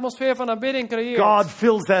als je een atmosfeer van aanbidding creëert, God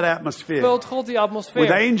fills that atmosphere vult God die with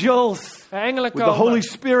atmosfeer. angels, En engelen with the Holy komen.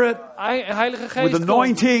 Spirit, Heilige with Geest komt.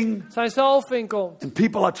 anointing, Zijn zalving komt. and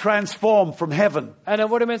people are transformed from heaven. En dan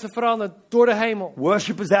worden mensen veranderd door de hemel.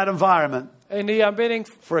 Worship is that environment En die aanbidding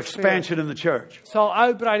for expansion in the church. zal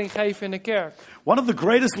uitbreiding geven in de kerk. One of the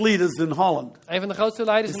greatest leaders in Holland Een van de grootste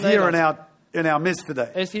leiders is in here Nederland in our midst today.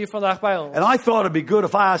 is hier vandaag bij ons. And I thought it'd be good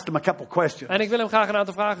if I asked him a couple questions En ik wil hem graag een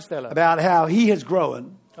aantal vragen stellen. about how he has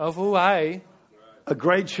grown Over hoe hij a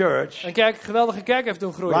great church een geweldige kerk heeft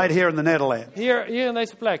doen groeien. right here in the Netherlands. Hier in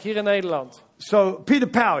deze plek, hier in Nederland. So, Peter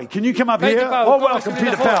Powie, can you come up Peter here? Pauw, Oh, kom welcome,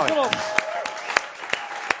 alsjeblieft Peter naar voren. Powie. Kom op.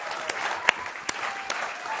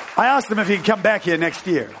 I asked him if he could come back here next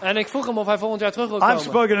year. En ik vroeg hem of hij volgend jaar terug wil I've komen.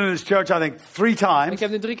 spoken in his church, I think, 3 Ik times. heb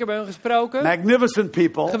nu 3 keer bij hem gesproken. Magnificent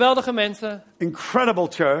people, Geweldige mensen. incredible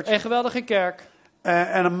church, Een geweldige kerk.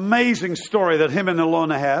 an amazing story that him and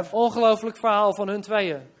Ilona have. Ongelooflijk verhaal van hun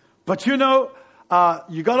tweeën. But you know,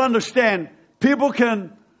 you got to understand, people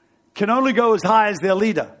can only go as high as their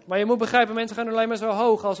leader. Maar je moet begrijpen, mensen gaan alleen maar zo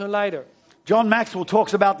hoog als hun leider. John Maxwell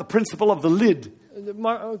talks about the principle of the lid.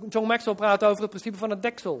 John Maxwell praat over het principe van het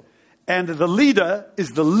deksel. And the leader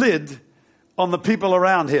is the lid on the people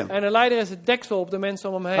around him. En een leider is het deksel op de mensen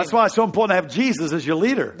om hem heen. That's why it's so important to have Jesus as your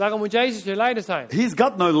leader. Daarom moet Jezus je leider zijn. He's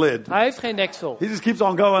got no lid. Hij heeft geen deksel. He just keeps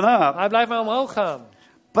on going up. Hij blijft maar omhoog gaan.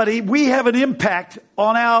 But we have an impact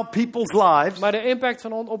on our people's lives Maar de impact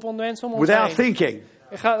van op ons mensen om ons without heen thinking.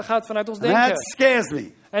 gaat vanuit ons And denken. that scares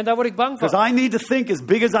me. En daar word ik bang Because van. I need to think as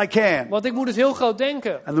big as I can. Want ik moet dus heel groot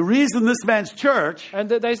denken. And the reason this man's church En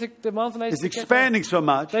de man van is deze kerk, expanding so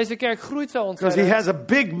much deze kerk groeit zo because he ontzettend. has a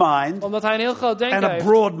big mind Omdat hij een heel groot and denken a heeft.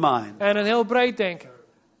 broad mind. En een heel breed denken.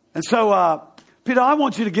 And so, Peter, I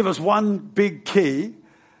want you to give us one big key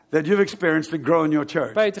that you've experienced in growing your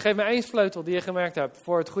church. Peter, geef me 1 sleutel die je gemerkt hebt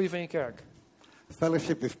voor het groeien van je kerk.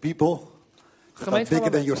 Fellowship with people that are Gemeenschap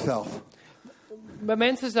bigger than met- yourself. Bij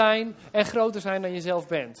mensen zijn en groter zijn dan je zelf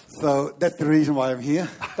bent. So that's the reason why I'm here.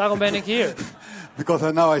 Daarom ben ik hier. Because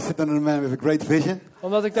I know I sit under a man with a great vision.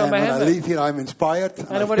 Omdat ik dan And bij when hem I ben. leave here, I'm inspired. En And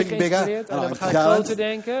dan I word ik think bigger. geïnspireerd. En And dan I'm ga ik groter challenged.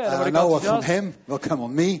 denken. En dan And word I ik know what's from enthousiast. him will come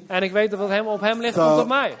on me. En ik weet dat wat op hem ligt, komt So op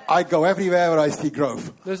mij. I go everywhere where I see growth.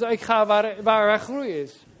 Dus ik ga waar er groei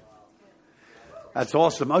is. That's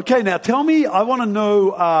awesome. Okay, now tell me, I want to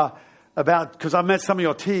know about, because I met some of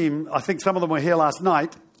your team. I think some of them were here last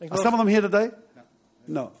night. Are some of them here today?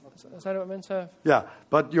 No. Zijn er mensen... Yeah,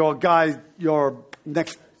 but your guy, your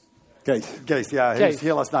next Kees. case, yeah, he was Kees.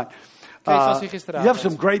 here last night. Kees was hier you gisteravond. have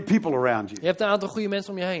some great people around you. Je hebt een aantal goede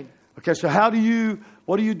mensen om je heen. Okay, so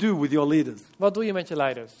what do you do with your leaders? Wat doe je met je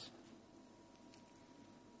leiders?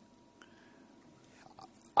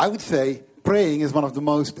 I would say praying is one of the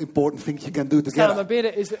most important things you can do Samen together.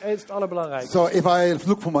 bidden is het allerbelangrijkste. So if I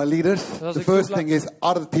look for my leaders, Als the ik first zoek- thing is,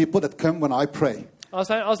 are the people that come when I pray?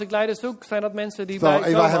 Als ik leiders zoek, zijn dat mensen die So bij if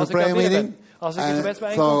I komen have a als ik aan prayer het bidden meeting, ben. Als ik een and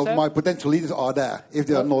gebedsbijeenkomst so my heb, potential leaders are there. If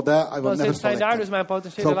they are not there, I will dan never zijn daar select dus them. mijn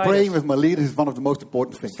potentiële So praying leiders. with my leaders is one of the most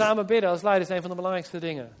important things. Samen bidden als leider is een van de belangrijkste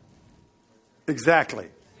dingen.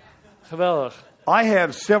 Exactly. Geweldig. I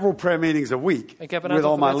have several prayer meetings a week Ik heb een with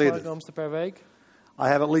all aantal my leaders. gebedsbijeenkomsten per week. I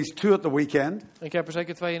have at least 2 at the weekend. Ik heb er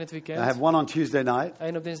zeker 2 in het I weekend. have one on Tuesday night,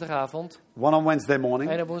 1 op dinsdagavond. one on Wednesday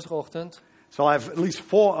morning. 1 op woensdagochtend. So I have at least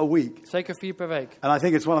 4 a week. Zeker 4 per week. And I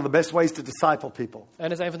think it's one of the best ways to disciple people. En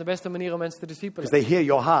dat is een van de beste manieren om mensen te discipelen. Because they hear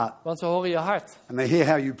your heart Want ze horen je hart. and they hear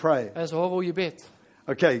how you pray. En ze horen hoe je bidt.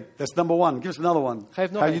 Okay, that's number 1. Give us another one. Geef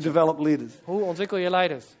nog How you eentje. develop leaders. Hoe ontwikkel je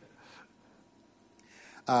leiders?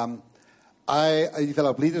 I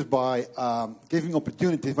develop leaders by giving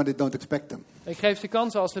opportunities when they don't expect them. Ik geef ze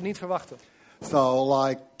kansen als ze het niet verwachten. So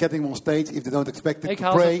like getting on stage if they don't expect it Ik to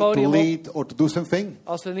haal ze pray, het to podium op. lead or to do something.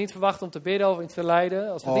 Als ze het niet verwachten om te bidden of iets te leiden.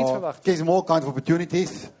 Als ze het niet Or verwachten. give them all kinds of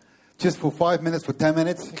opportunities. Just for 5 minutes, for 10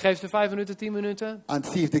 minutes. Ik geef ze 5 minuten, 10 minuten. And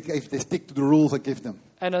see if they stick to the rules I give them.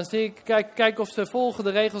 En dan zie ik, kijk of ze volgen de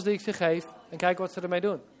regels die ik ze geef. En kijk wat ze ermee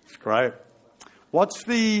doen. That's great. What's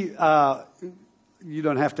the, you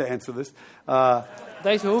don't have to answer this.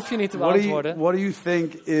 Deze hoef je niet te What beantwoorden. do you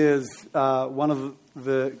think is one of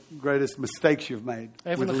the greatest mistakes you've made Een van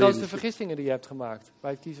with de grootste leadership? vergissingen die je hebt gemaakt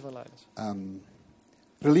bij het kiezen van leiders.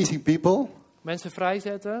 Releasing people Mensen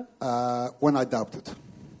vrijzetten when I doubted.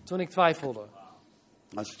 toen ik twijfelde.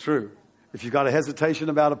 That's true. If you've got a hesitation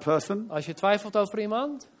about a person, Als je twijfelt over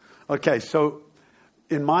iemand, okay, so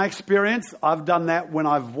in my experience, I've done that when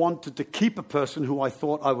I've wanted to keep a person who I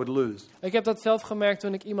thought I would lose. Ik heb dat zelf gemerkt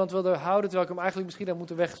toen ik iemand wilde houden, terwijl ik hem eigenlijk misschien had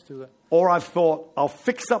moeten wegsturen. Or I've thought, I'll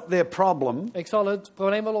fix up their problem, Ik zal het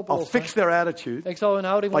probleem wel I'll oplossen. fix their attitude Ik zal hun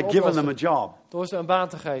houding by wel giving them a oplossen job. door ze een baan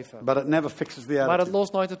te geven. But it never fixes the Maar dat attitude.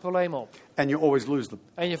 lost nooit het probleem op. And you always lose them.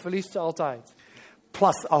 En je verliest ze altijd.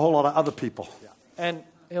 Plus a whole lot of other people. En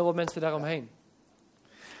heel wat mensen daaromheen.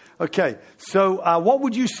 Okay, so what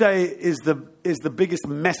would you say is the biggest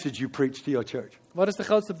message you preach to your church? Wat is de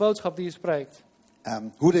grootste boodschap die je spreekt?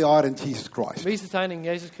 Who they are in Jesus Christ. Wie ze zijn in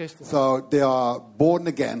Jezus Christus. So they are born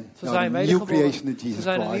again. Ze They are zijn a new wedergeboren. creation in Ze Jesus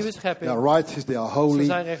zijn een nieuwe Christ. schepping. They are righteous, they are holy. Ze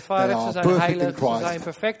zijn They rechtvaardig, ze are zijn perfect in heilig, ze zijn Christ.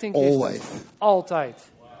 perfect in Christus. Always. Altijd.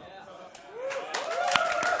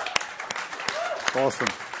 Awesome.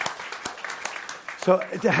 So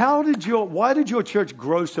why did your church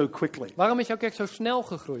grow so quickly? Waarom is jouw kerk zo snel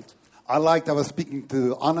gegroeid? I was speaking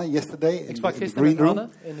to Anna yesterday in sprak the green gisteren met room. Anne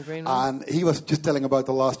in de green room. And he was just telling about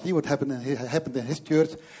the last year, what happened in his church.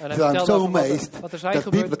 hij So I'm vertelde so over amazed wat er zijn that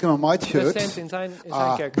gebeurd people come on my church, recent in zijn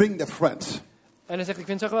kerk. bring their friends. En hij zegt, ik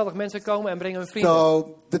vind het zo geweldig, mensen komen en brengen hun vrienden.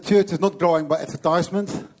 So the church is not growing by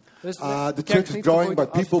advertisement. Dus The kerk church is is niet growing gegroeid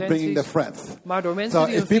by door people bringing their advertenties, friends. maar door mensen So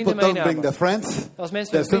die if hun people vrienden don't bring their meenemen. friends, Als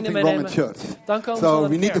mensen there's hun vrienden something wrong in meenemen, church. dan komen ze So wel we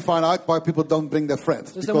aan de need to kerk. find out why people don't bring their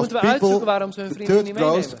friends. Dus dan moeten we uitzoeken waarom ze hun the vrienden church niet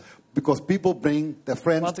grows meenemen. because people bring their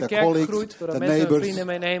friends, Want de their kerk colleagues, groeit doordat their mensen hun neighbors, vrienden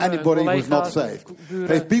meenemen, hun anybody who's not collega's, saved.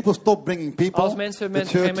 buren. If people stop bringing people, Als mensen the geen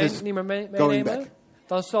church is mensen niet meer going meenemen, back.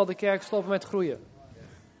 dan zal de kerk stoppen met groeien.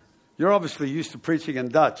 You're obviously used to preaching in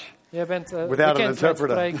Dutch. Jij bent Without an bekend met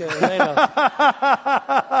interpreter. spreken in Nederland.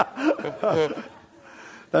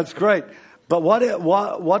 That's great. But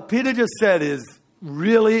what Peter just said is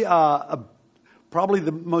really probably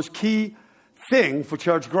the most key thing for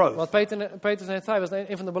church growth. Wat Peter net zei, was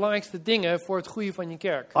een van de belangrijkste dingen voor het groeien van je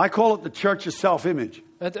kerk. I call it the church's self-image.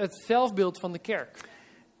 Het zelfbeeld van de kerk.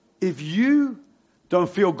 If you don't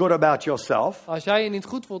feel good about yourself, Als jij je niet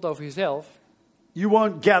goed voelt over jezelf, you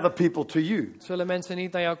won't gather people to you. zullen mensen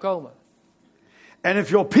niet naar jou komen. And if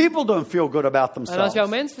your people don't feel good about En als themselves, jouw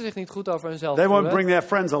mensen zich niet goed over hunzelf they won't voelen, bring their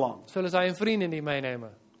friends along. zullen zij hun vrienden niet meenemen.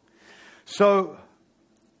 So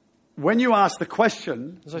when you ask the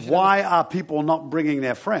question, Dus als je why are people not bringing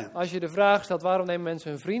their friends? Als je de vraag stelt, waarom nemen mensen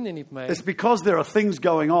hun vrienden niet mee? It's because there are things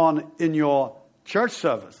going on in your church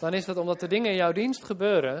service, Dan is dat omdat er dingen in jouw dienst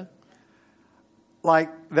gebeuren, like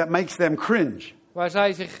that makes them cringe. waar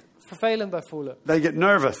zij zich vervelend bij voelen. They get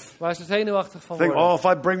nervous. Waar ze zenuwachtig van Think, worden. oh, if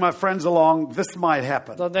I bring my friends along, this might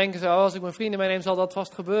happen. Dan denken ze, als ik mijn vrienden meeneem, zal dat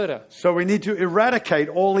vast gebeuren. So we need to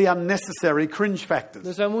eradicate all the unnecessary cringe factors,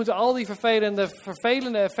 Dus wij moeten al die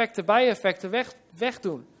vervelende effecten, bijeffecten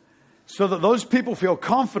wegdoen. so that those people feel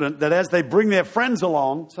confident that as they bring their friends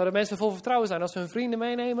along, Zodat mensen vol vertrouwen zijn. Als ze hun vrienden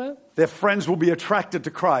meenemen, their friends will be attracted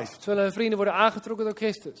to Christ. zullen hun vrienden worden aangetrokken door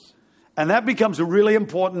Christus. And that becomes a really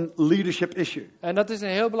important leadership issue. En dat is een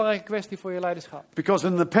heel belangrijke kwestie voor je leiderschap. Because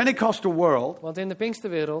in the Pentecostal world, Want in de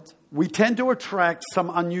Pinksterwereld we tend to attract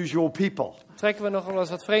some unusual people. trekken we nog wel eens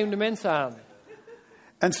wat vreemde mensen aan.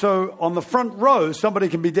 And so on the front row, somebody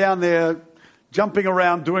can be down there jumping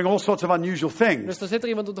around, doing all sorts of unusual Dus things. dan zit er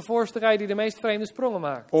iemand op de voorste rij die de meest vreemde sprongen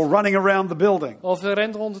maakt. Or running around the building. Of ze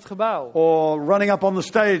rent rond het gebouw. Or running up on the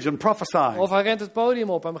stage and prophesying. Of hij rent het podium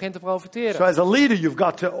op en begint te So profiteren. as a leader, you've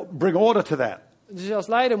got to bring order to that. Dus als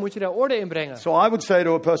leider moet je daar orde in brengen. So I would say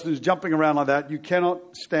to a person who's jumping around like that, you cannot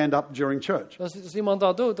stand up during church. Als iemand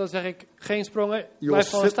dat doet, dan zeg ik geen sprongen, You'll blijf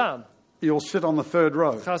gewoon sit- staan. You'll sit on the third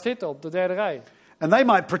row. Ga zitten op de derde rij. And they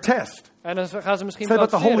might protest. En dan gaan ze misschien Say, but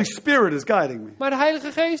the Holy protesteren. Spirit is guiding me. Maar de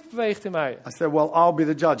Heilige Geest beweegt in mij. I say, well, I'll be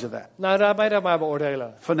the judge of that. Nou, laat mij dat maar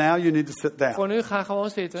beoordelen. For now, you need to sit down. Voor nu, ga gewoon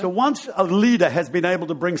So zitten. once a leader has been able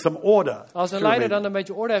to bring some order Als een through leider me, dan een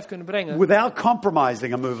beetje orde heeft kunnen brengen, without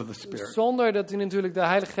compromising a move of the Spirit, zonder dat hij natuurlijk de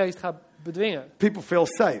Heilige Geest gaat bedwingen, people feel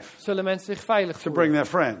safe zullen mensen zich veilig to bring voelen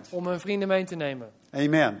their friends. om hun vrienden mee te nemen.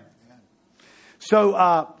 Amen. So,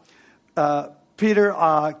 Peter,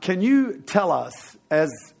 can you tell us,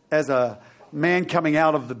 as a man coming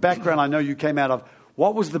out of the background I know you came out of,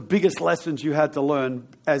 what was the biggest lessons you had to learn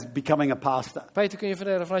as becoming a pastor? Peter, kun je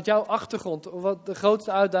vertellen vanuit jouw achtergrond, wat de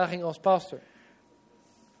grootste uitdaging als pastor?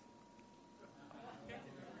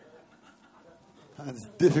 That's a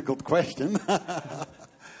difficult question.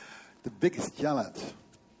 The biggest challenge.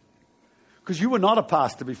 Because you were not a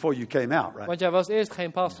pastor before you came out, right? Want jij was eerst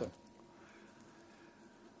geen pastor.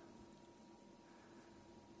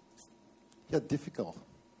 Yeah, difficult.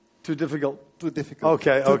 Too difficult? Too difficult.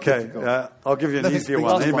 Okay, Too difficult. I'll give you an That is easier big.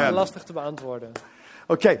 one. Lastig, Amen. Lastig te beantwoorden.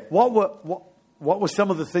 Okay, What were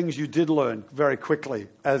some of the things you did learn very quickly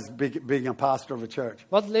as being a pastor of a church?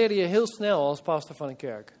 Wat leerde je heel snel als pastor van een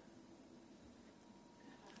kerk?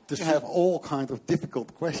 You have all kinds of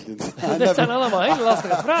difficult questions. Dit zijn allemaal hele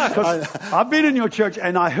lastige vragen. I've been in your church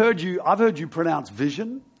and I've heard you pronounce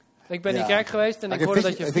vision. Ik ben in de kerk geweest en ik Okay, hoorde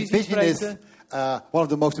dat je I think visie vision is spreekt. one of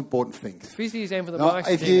the most important things. Visie is een van de Now,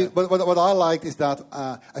 belangrijkste if you, dingen. what I liked is that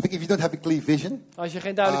I think if you don't have a clear vision, Als je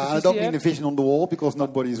geen I duidelijke don't visie mean a hebt vision on the wall because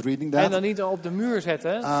nobody is reading en that. dan niet op de muur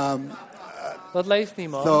zetten, dat leest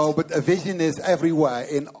niemand. So, but a vision is everywhere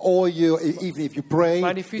in all you. Even if you pray,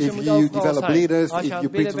 Maar die visie if moet you overal develop zijn. leaders, Als je if aan you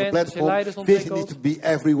het preach on a bidden bent, als je platform, leiders vision needs ontwikkelt. to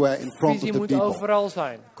be everywhere in front Visie of the moet people. overal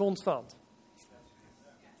zijn, constant.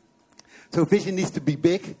 So vision needs to be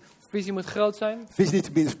big. Visie moet groot zijn, Vision needs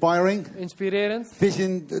to be inspiring. inspirerend.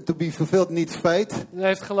 Vision to be fulfilled needs faith. Je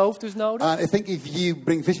heeft geloof dus nodig. And I think if you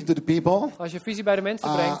bring vision to the people, Als je visie bij de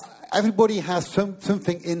mensen brengt, everybody has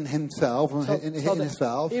something in himself, in zal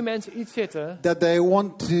himself, er in mensen iets zitten. that they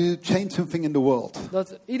want to change something in the world.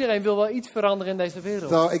 Dat iedereen wil wel iets veranderen in deze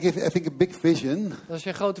wereld. So I think a big vision Als je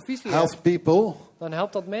een grote visie helps hebt, people dan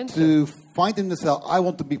helpt dat mensen to find in themselves, I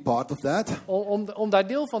want to be part of that. om daar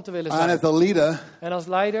deel van te willen And zijn. as a leader, En als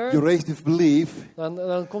leider, you're raised to believe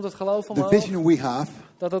dan komt het geloof the omhoog. vision we have,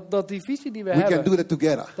 Dat die visie die we we can do hebben, that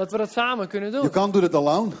together. dat we dat samen kunnen You doen. can't do it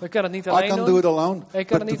alone. We kunnen het niet I alleen can't do doen. it alone. Ik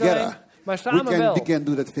kan But het niet alleen. together, Maar we samen wel. can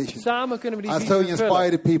do that vision. Samen kunnen we die And visie so you inspire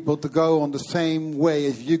vervullen. the people to go on the same way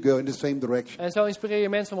as you go, in the same direction. En zo inspireer je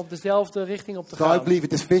mensen om op dezelfde richting op te So I gaan. believe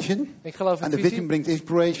it is vision. Ik geloof in And the vision visie. brings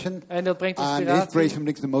inspiration. En dat brengt And the inspiratie. inspiration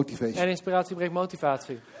brings the motivation. En inspiratie brengt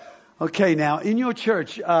motivatie. Okay, now in your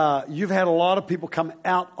church, you've had a lot of people come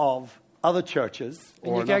out of other churches In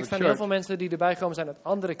or je kerk another staan heel church veel mensen die erbij komen zijn uit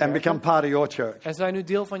andere and become kerken. part of your church. En zijn nu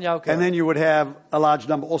deel van jouw And kerk. then you would have a large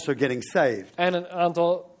number also getting saved. En een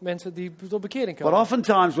aantal mensen die tot bekering But komen.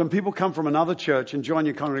 oftentimes when people come from another church and join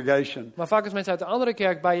your congregation, Maar vaak als mensen uit een andere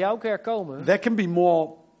kerk bij jouw kerk komen, there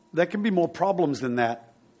can be more problems than that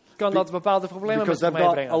kan dat bepaalde problemen met because zich they've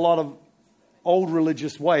got a meebrengen. lot of old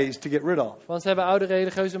religious ways to get rid of. Want ze hebben oude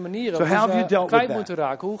religieuze manieren So how have hoe you ze dealt kwijt with moeten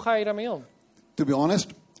raken. Hoe ga je daarmee om? To be honest,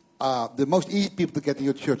 the most easy people to get in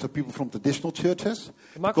your church are people from traditional churches. De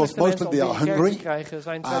Because makkelijkste most mensen of om them die are in kerk te hungry krijgen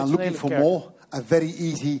zijn and looking traditionele for kerken. more and very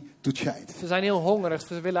easy to change. Ze zijn heel hongerig,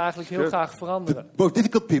 ze willen eigenlijk heel Good. graag The veranderen. most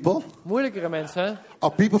difficult people Moeilijkere mensen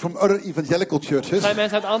are people from other evangelical churches. zijn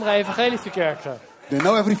mensen uit andere evangelische kerken. They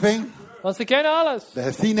know everything. Want ze kennen alles. They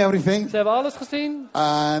have seen everything. Ze hebben alles gezien.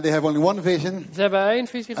 And they have only one vision. Ze hebben één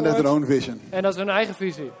visie And that's their gehoord. own vision. En dat is hun eigen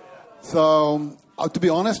visie. So, to be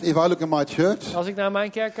honest, if I look at my church, Als ik naar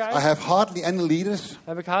mijn kerk I kijk, have hardly any leaders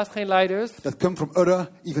heb ik haast geen leiders that come from other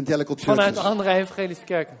evangelical vanuit churches. andere evangelische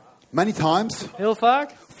kerken. Many times, Heel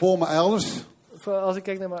vaak, former elders, als ik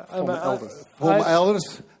kijk naar former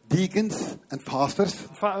elders, deacons, and pastors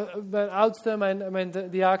mijn oudste, mijn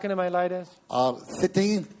diakenen, mijn leiders, are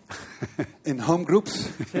sitting in home groups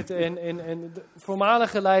zitten in de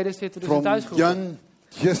voormalige leiders zitten dus in from thuisgroepen. young,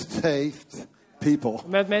 just saved people.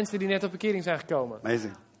 Met mensen die net op bekering zijn gekomen.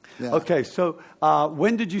 Amazing. Yeah. Okay, so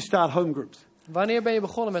when did you start home groups? Wanneer ben je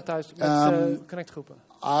begonnen met connectgroepen?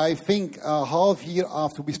 I think a half year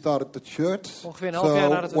after we started the church. Ongeveer een half jaar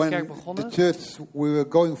nadat we de when kerk begonnen. the church we were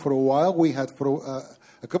going for a while, we had for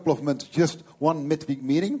a couple of months just one midweek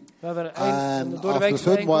meeting. We hebben And door de after a week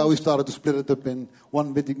certain while, we bijeenkomst. started to split it up in one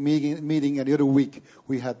midweek meeting, and the other week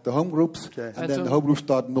we had the home groups, Okay. and En then toen the home groups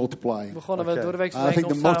started multiplying. Begonnen we Oké. door de week And I think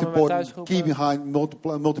the bijeenkomst most samen met important key thuisgroepen.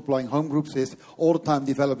 behind multiplying home groups is all the time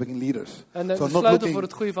developing leaders. En de So sleutel voor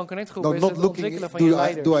het groeien van connectgroepen is not het looking, ontwikkelen van je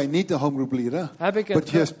leiders. do I need a home group leader? Heb ik But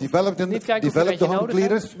just develop them, niet kijken of je develop the eentje home nodig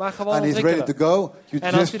leaders, hebt, maar gewoon and he's ready to ontwikkelen. go. You En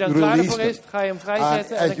als just hij dan klaar release ervoor is, them. ga je hem And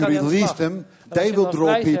vrijzetten en as dan you kan hij aan de release slag. them, En als they je will hem dan draw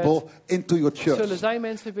vrijzet, people into your zullen church. zij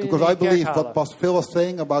mensen binnen Because I die kerk believe halen. what Pastor Phil was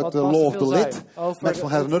saying about Wat the Pastor law of the Phil zei lid. over Maxwell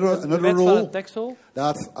has de another wet van rule. het deksel.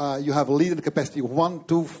 That you have a leader in the capacity of 1,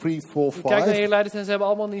 2, 3, 4, Kijk naar 5. je leiders en ze hebben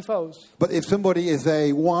allemaal niveaus. But if somebody is a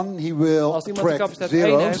 1, he will Als iemand de attract capaciteit 1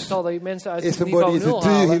 heeft, zeros. zal die mensen uit If het niveau somebody is a 0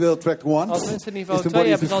 2, he halen. will attract Als ones. mensen niveau If 2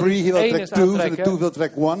 somebody is hebben, a zal 3, he will die attract 1's 2s, and the aantrekken. 2 will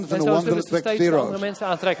attract ones, En and the zo 1 will zullen ze attract steeds andere zeros. mensen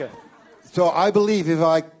aantrekken. So I believe if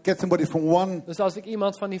I get somebody from 1 Dus als ik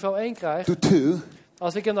iemand van niveau 1 krijg, to 2,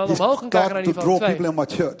 als ik hem dan he omhoog kan krijgen naar start to niveau draw people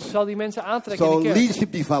 2, in my church. zal die mensen aantrekken So in de kerk.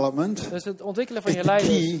 leadership development Dus het ontwikkelen van is je the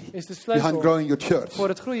leiders key is de behind sleutel growing your church. voor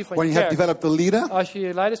het groeien van When je you have kerk. developed a leader, Als je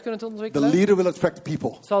je leiders kunt the ontwikkelen, leader will attract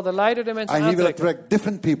people. zal de leider de mensen And he will aantrekken. attract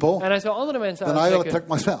different people En hij zal andere mensen than I will aantrekken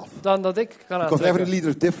attract myself. dan dat ik kan Because every aantrekken. leader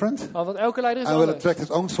is different Want elke leider is and will anders. attract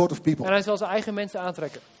his own sort of people. En hij zal zijn eigen mensen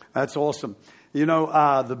aantrekken. That's awesome. You know,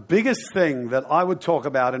 the biggest thing that I would talk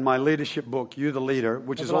about in my leadership book, You the Leader,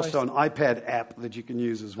 which is also an iPad app that you can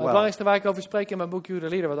use as Het well. belangrijkste waar ik over spreek in mijn boek You the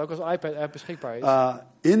Leader, wat ook als iPad-app beschikbaar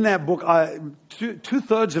is. In that book,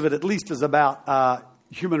 two-thirds of it at least is about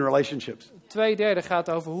human relationships. 2/3 gaat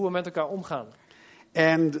over hoe we met elkaar omgaan.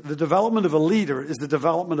 And the development of a leader is the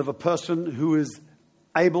development of a person who is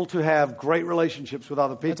able to have great relationships with other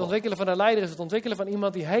Het people. ontwikkelen van een leider is het ontwikkelen van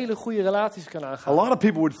iemand die hele goede relaties kan A aangaan. lot of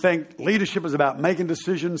people would think leadership is about making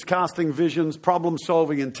decisions, casting visions, problem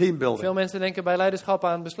solving, and team building. Veel mensen denken bij leiderschap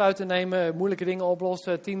aan besluiten nemen, moeilijke dingen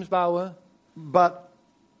oplossen, teams bouwen. But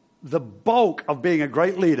the bulk of being a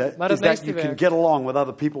great leader Maar is het that meeste you can werk get along with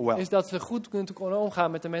other people well. Is dat ze goed kunnen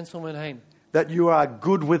omgaan met de mensen om hen heen. That you are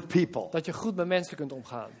good with people. Dat je goed met mensen kunt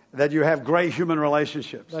omgaan. That you have great human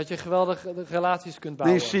relationships. Dat je geweldige relaties kunt Now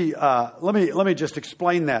you bouwen. see, let me just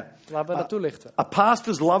explain that. Laten we dat toelichten. A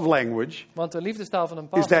pastor's love language Want de liefdestaal van een is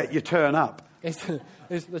pastor that you turn up.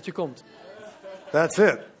 is dat je komt. That's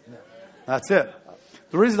it. That's it.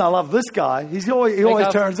 The reason I love this guy, he always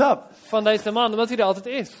turns up. Van deze man, omdat hij er altijd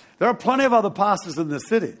is. There are plenty of other pastors in this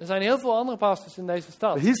city. Er zijn heel veel andere pastors in deze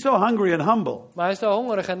stad. But he's so hungry and humble. Maar hij is zo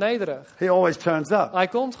hongerig en nederig. He always turns up. Hij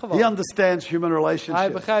komt He gewoon. understands human Hij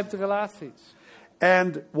relationships. begrijpt de relaties.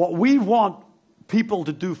 And what we want people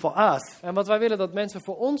to do for us, En wat wij willen dat mensen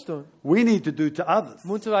voor ons doen, we need to do to others.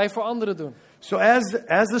 moeten wij voor anderen doen. So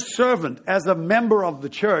as a servant, as a member of the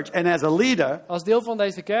church, and as a leader, Als deel van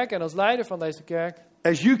deze kerk en als leider van deze kerk,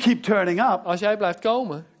 as you keep turning up, als jij blijft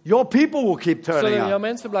komen, your people will keep zullen turning jouw up.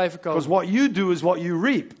 mensen blijven Because komen. what you do is what you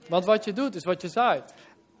reap. Want wat je doet is wat je zaait.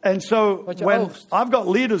 And so Wat je when oogst. I've got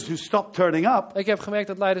leaders who stop turning up, Ik heb gemerkt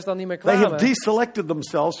dat leiders dan niet meer they have kwamen. deselected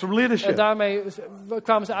themselves from En leadership. daarmee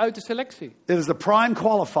kwamen ze uit de selectie. It is a prime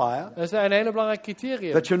qualifier Dat zijn een hele belangrijke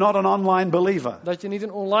criteria. that you're not an online believer. Dat je niet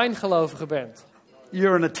een online gelovige bent.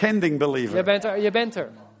 You're an attending believer. Je bent er.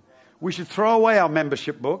 We should throw away our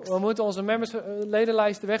membership books We moeten onze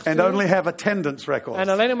ledenlijsten and wegsturen. only have attendance records. En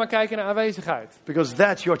alleen maar kijken naar aanwezigheid. Because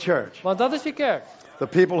that's your church. Want dat is je kerk. The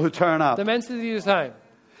people who turn De up. mensen die er zijn.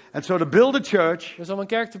 And so to build a church, Dus om een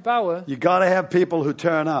kerk te bouwen, you got to have people who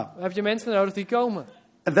turn up. heb je mensen nodig die komen.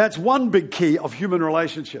 And that's one big key of human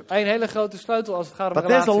relationships. Een hele grote sleutel als het gaat om But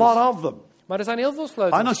there's a relaties. lot of them. Maar er zijn heel veel I know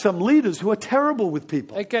sleutels. some leaders who are terrible with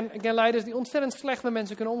people. Ik ken leiders die ontzettend slecht met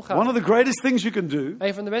mensen kunnen omgaan. One of the greatest things you can do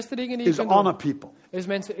Een van de beste dingen die je is kunt honor doen, people, is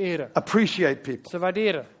mensen eren. appreciate people, Ze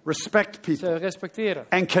waarderen. respect people, Ze respecteren.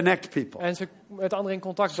 and connect people. En ze met anderen in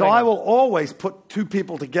contact So I brengen. will always put two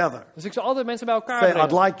people together. Dus ik zal altijd mensen bij elkaar Say, I'd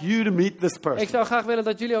brengen. like you to meet this Ik person. zou graag willen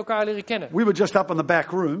dat jullie elkaar leren kennen. We were just up in the back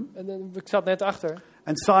room, En, ik zat net achter.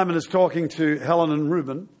 and Simon is talking to Helen and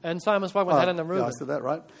Ruben. En Simon sprak met Helen en Yeah, I Ruben. said that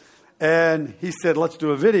right. And he said, let's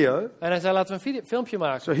do a video. En hij zei, laten we een filmpje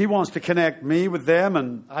maken. So he wants to connect me with them,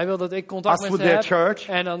 and Hij wil dat ik contact Us met with ze their heb. church.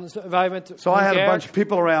 En dan wij met so I hun had a kerk. bunch of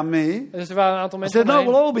people around me. Dus er waren een aantal I mensen said, no,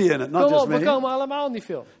 omheen. we'll all be in it, not Kom just op, we me. komen allemaal in die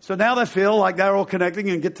film. So now they feel like they're all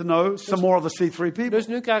connecting and get to know some more of the C3 people. Dus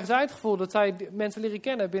nu krijgen zij het gevoel dat zij mensen leren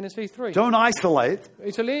kennen binnen C3. Don't isolate,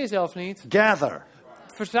 Isoleer jezelf niet. gather,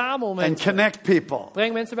 Verzamel and mensen. connect people.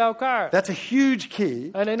 Breng mensen bij elkaar. That's a huge key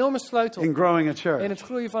Een enorme sleutel in growing a in church. het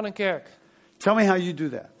groeien van een kerk. Tell me how you do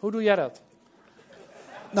that. Hoe doe jij dat?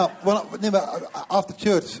 Now, after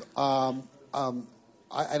church,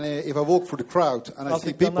 if I walk through the crowd and I Als see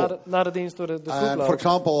ik dan people, na de dienst door de groep and for loop.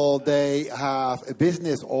 example, they have a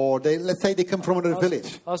business, or let's say they come from another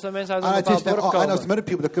village. Als er mensen uit een And I bepaald teach them, dorp I know some komen. other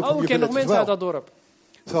people that come Oh, from ik your ken nog village as mensen uit well. dat dorp.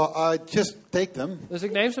 So I just take them Dus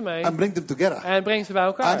ik neem ze mee and bring them together. en breng ze bij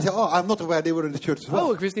And elkaar. say, I'm not aware they were in the church as well.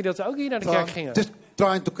 Oh, ik wist niet dat ze ook hier naar de So kerk gingen. just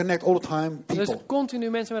trying to connect all the time Dus people. continu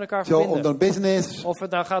mensen met elkaar So on verbinden. their business, Of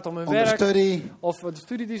het nou gaat om hun on their werk, study, of de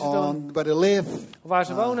studie die ze doen, on where they live, of waar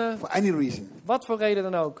ze wonen. for any reason. Wat voor reden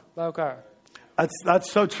dan ook, bij elkaar.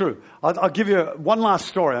 That's so true. I'll give you one last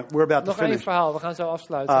story. We're about to Nog één finish. verhaal, we gaan zo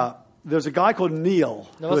afsluiten. There's a guy called Neil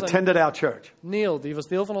who was een- attended our church. Neil, die was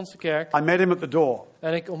deel van onze kerk. I met him at the door.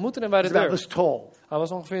 En ik ontmoette hem bij de He's about deur. this tall. Hij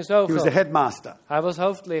was ongeveer zo He was the groot. headmaster. Hij was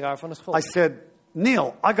hoofdleraar van de school. I said,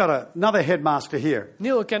 Neil, I got another headmaster here.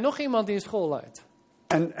 Neil, ik ken nog iemand die een school leidt.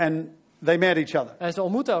 And they met each other. En ze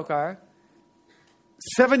ontmoetten elkaar.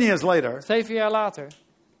 7 years later, 7 jaar later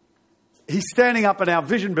he's standing up in our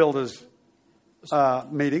Vision Builders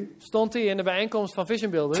meeting, stond hij in de bijeenkomst van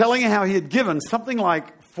Vision Builders. telling how he had given something like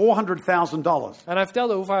 $400,000. En hij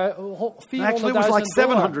vertelde hoe hij Actually, it was like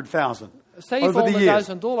 $400.000 $700,000 over the years.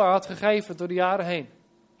 $700.000 had gegeven door de jaren heen.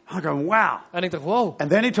 I go, wow. En ik dacht, wow. And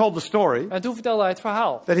then he told the story En toen vertelde hij het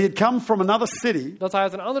verhaal. that he had come from another city Dat hij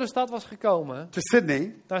uit een andere stad was gekomen, to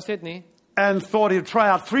Sydney naar Sydney. and thought he'd try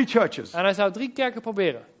out 3 churches. En hij zou 3 kerken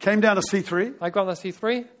proberen. Came down to C3. Hij kwam naar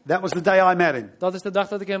C3. That was the day I met him. Dat is de dag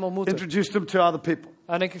dat ik hem ontmoette. Introduced him to other people.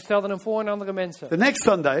 En ik stelde hem voor aan andere mensen. The next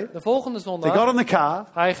Sunday, De volgende they got zondag, in the car.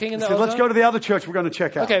 hij ging in He de said, let's auto. go to the other church we're going to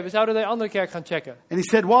check out. Oké, we zouden de andere kerk gaan checken. And he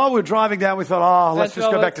said, while we were driving down, we thought, oh, let's just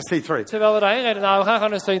go terwijl back to C3. Terwijl we daarheen reden, nou, we gaan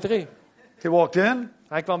gewoon naar C3. He walked in,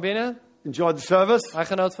 Hij kwam binnen, enjoyed the service. hij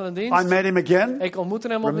genoot van de I dienst. met him again, Ik ontmoette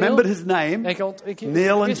hem opnieuw. remembered his name, Ik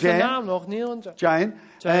Neil and wist de Jan. naam nog, Neil en Jan. Jane,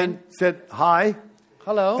 Jane. and said hi.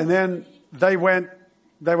 Hallo. And then they went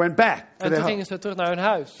back to En their toen home. gingen ze terug naar hun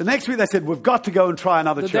huis. The next week they said, we've got to go and try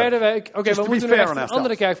another De church. derde week, oké, Just we to moeten be nu fair echt on een andere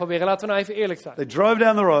ourselves. kerk proberen. Laten we nou even eerlijk zijn. They drove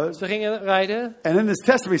down the road, Ze gingen rijden. and in his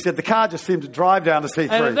testimony he said the car just seemed to drive down to En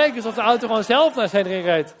het C3. leek alsof de auto gewoon zelf naar C3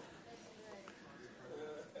 reed.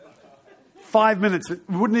 5 minutes. It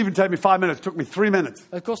wouldn't even take me 5 minutes. It took me 3 minutes.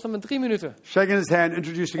 Het kostte me 3 minuten. Shaking his hand,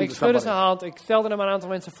 introducing him Ik to schudde somebody. zijn hand. Ik stelde hem aan een aantal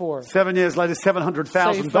mensen voor. 7 years later, $700,000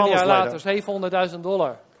 7 jaar later, later,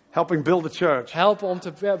 $700.000. helping build a church. Helpen om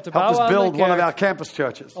te Helped bouwen us aan build de one of our kerk. campus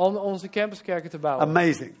churches. Om onze campuskerken te bouwen.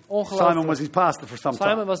 Amazing. Ongelooflijk. Simon was his pastor for some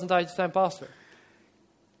Simon time. was een tijdje zijn pastor.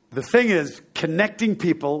 The thing is, connecting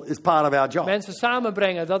people is part of our job. Mensen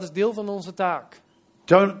samenbrengen, dat is deel van onze taak.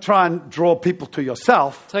 Don't try and draw people to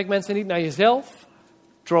yourself. Trek mensen niet naar jezelf.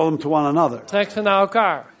 Draw them to one another. Trek ze naar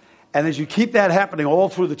elkaar. And as you keep that happening all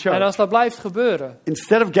through the En church, als dat blijft gebeuren,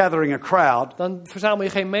 instead of gathering a crowd, dan verzamel je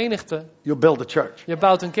geen menigte. you'll build a church. Je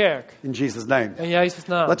bouwt een kerk. In Jesus' name. In Jezus'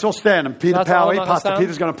 naam. Let's all stand. And Peter Laten we Powie, allemaal gaan Pastor staan.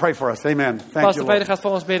 Peter's going to pray for us. Amen. Thank you, Pastor Peter Lord. gaat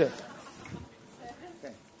voor ons bidden.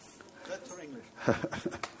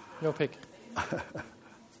 Your pick.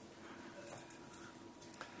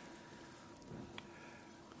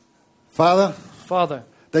 Vader, Father,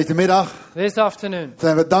 deze middag this afternoon,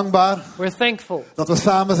 zijn we dankbaar we're thankful dat we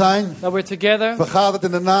samen zijn. that we're together Vergaderd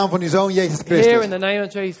in de naam van uw Zoon Jezus here in Christus. the name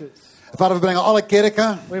of Jesus. Vader, we brengen alle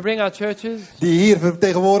kerken We bring our churches die hier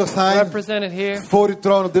vertegenwoordigd zijn represented here. voor uw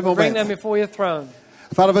troon op dit Bring them moment. before your throne.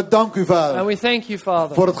 Vader, we danken u, And Vader, we thank you,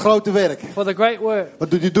 Father, voor het grote werk for the great work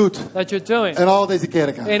wat u doet that you're doing in al deze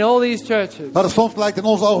kerken. in all these churches. Vader, soms lijkt het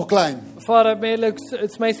in onze ogen klein, Father,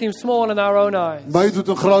 it may seem small in our own eyes, maar u doet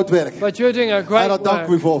een groot werk. but you're doing a En great dat danken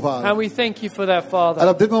we u work. voor, Vader. And we thank you for that, En Father.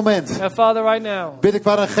 op dit moment And Father, right now, bid ik,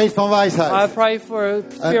 Vader, een geest van I wijsheid pray for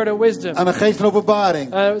a spirit of wisdom, en een geest van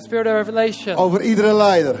openbaring a spirit of revelation over iedere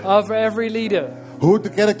leider. over every leader. Hoe de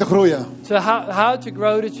kerk te groeien. So how to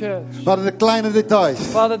grow the church. Vader, de kleine details,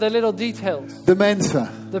 Father, the little details, de mensen,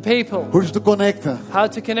 the people, hoe ze te connecten, how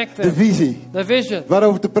to connect de them, visie, the vision,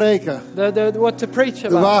 waarover te preken, what to preach de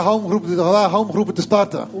about, waar homegroepen te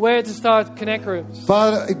starten. where to start connect groups.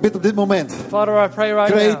 Vader, ik bid op dit moment Father, I pray right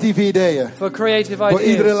now creatieve ideeën for creative voor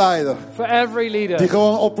iedere ideas, leider for every die leader,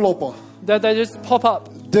 gewoon oploppen. that they just pop up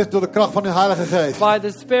Dus door de kracht van uw Heilige Geest. by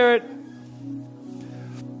the Spirit.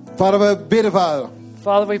 Vader, we bidden, Vader,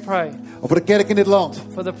 Father, we pray over de kerk in dit land.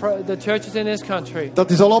 for the churches in this country, Dat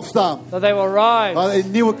die zal opstaan. that they will rise Vader,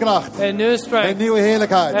 in nieuwe kracht. in new En strength nieuwe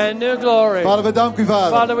heerlijkheid. and new glory. Vader, we danken u,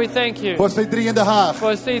 Vader. Father, we thank you Voor C3 in Den Haag.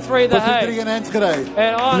 for C3 The Voor C3 Hague in Enschede. and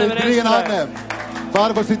Voor Arnhem C3 and in Arnhem.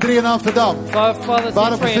 Vader, voor C3 in Amsterdam. Father,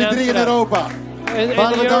 Vader, voor C3 in C3 in Amsterdam, Europa. in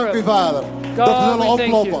Vader, we danken u, Europe, Vader. Dat we zullen we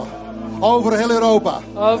thank oploppen. Over heel Europa.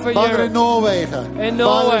 over Vader, in Europe, Noorwegen. in Vader,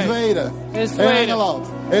 Norway, in Zweden. in In Sweden, Engeland.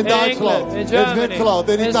 In in Duitsland. England, in In Germany, Zwitserland.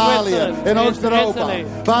 In in Italië. Switzerland, In in Oost-Europa. Italy.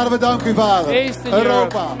 Vader, we danken u, Vader. Eastern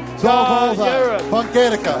Europa Europe. zal God, vol zijn Europe. van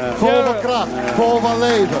kerken. Vol van Europe. kracht. Vol van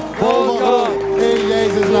leven. Vol van God. groei. In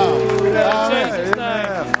Jezus' naam. in Amen. Jesus'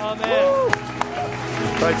 name. Amen.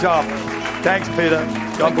 Great job. Thanks, Peter.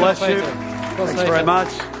 God bless you. God Thanks very much.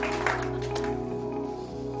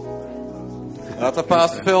 Laten we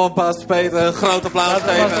Pastor Phil en Pastor Peter een groot applaus Laten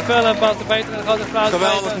we Pastor geven. Phil en Pastor Peter een grote applaus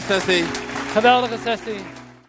Geweldige geven. sessie. Geweldige sessie.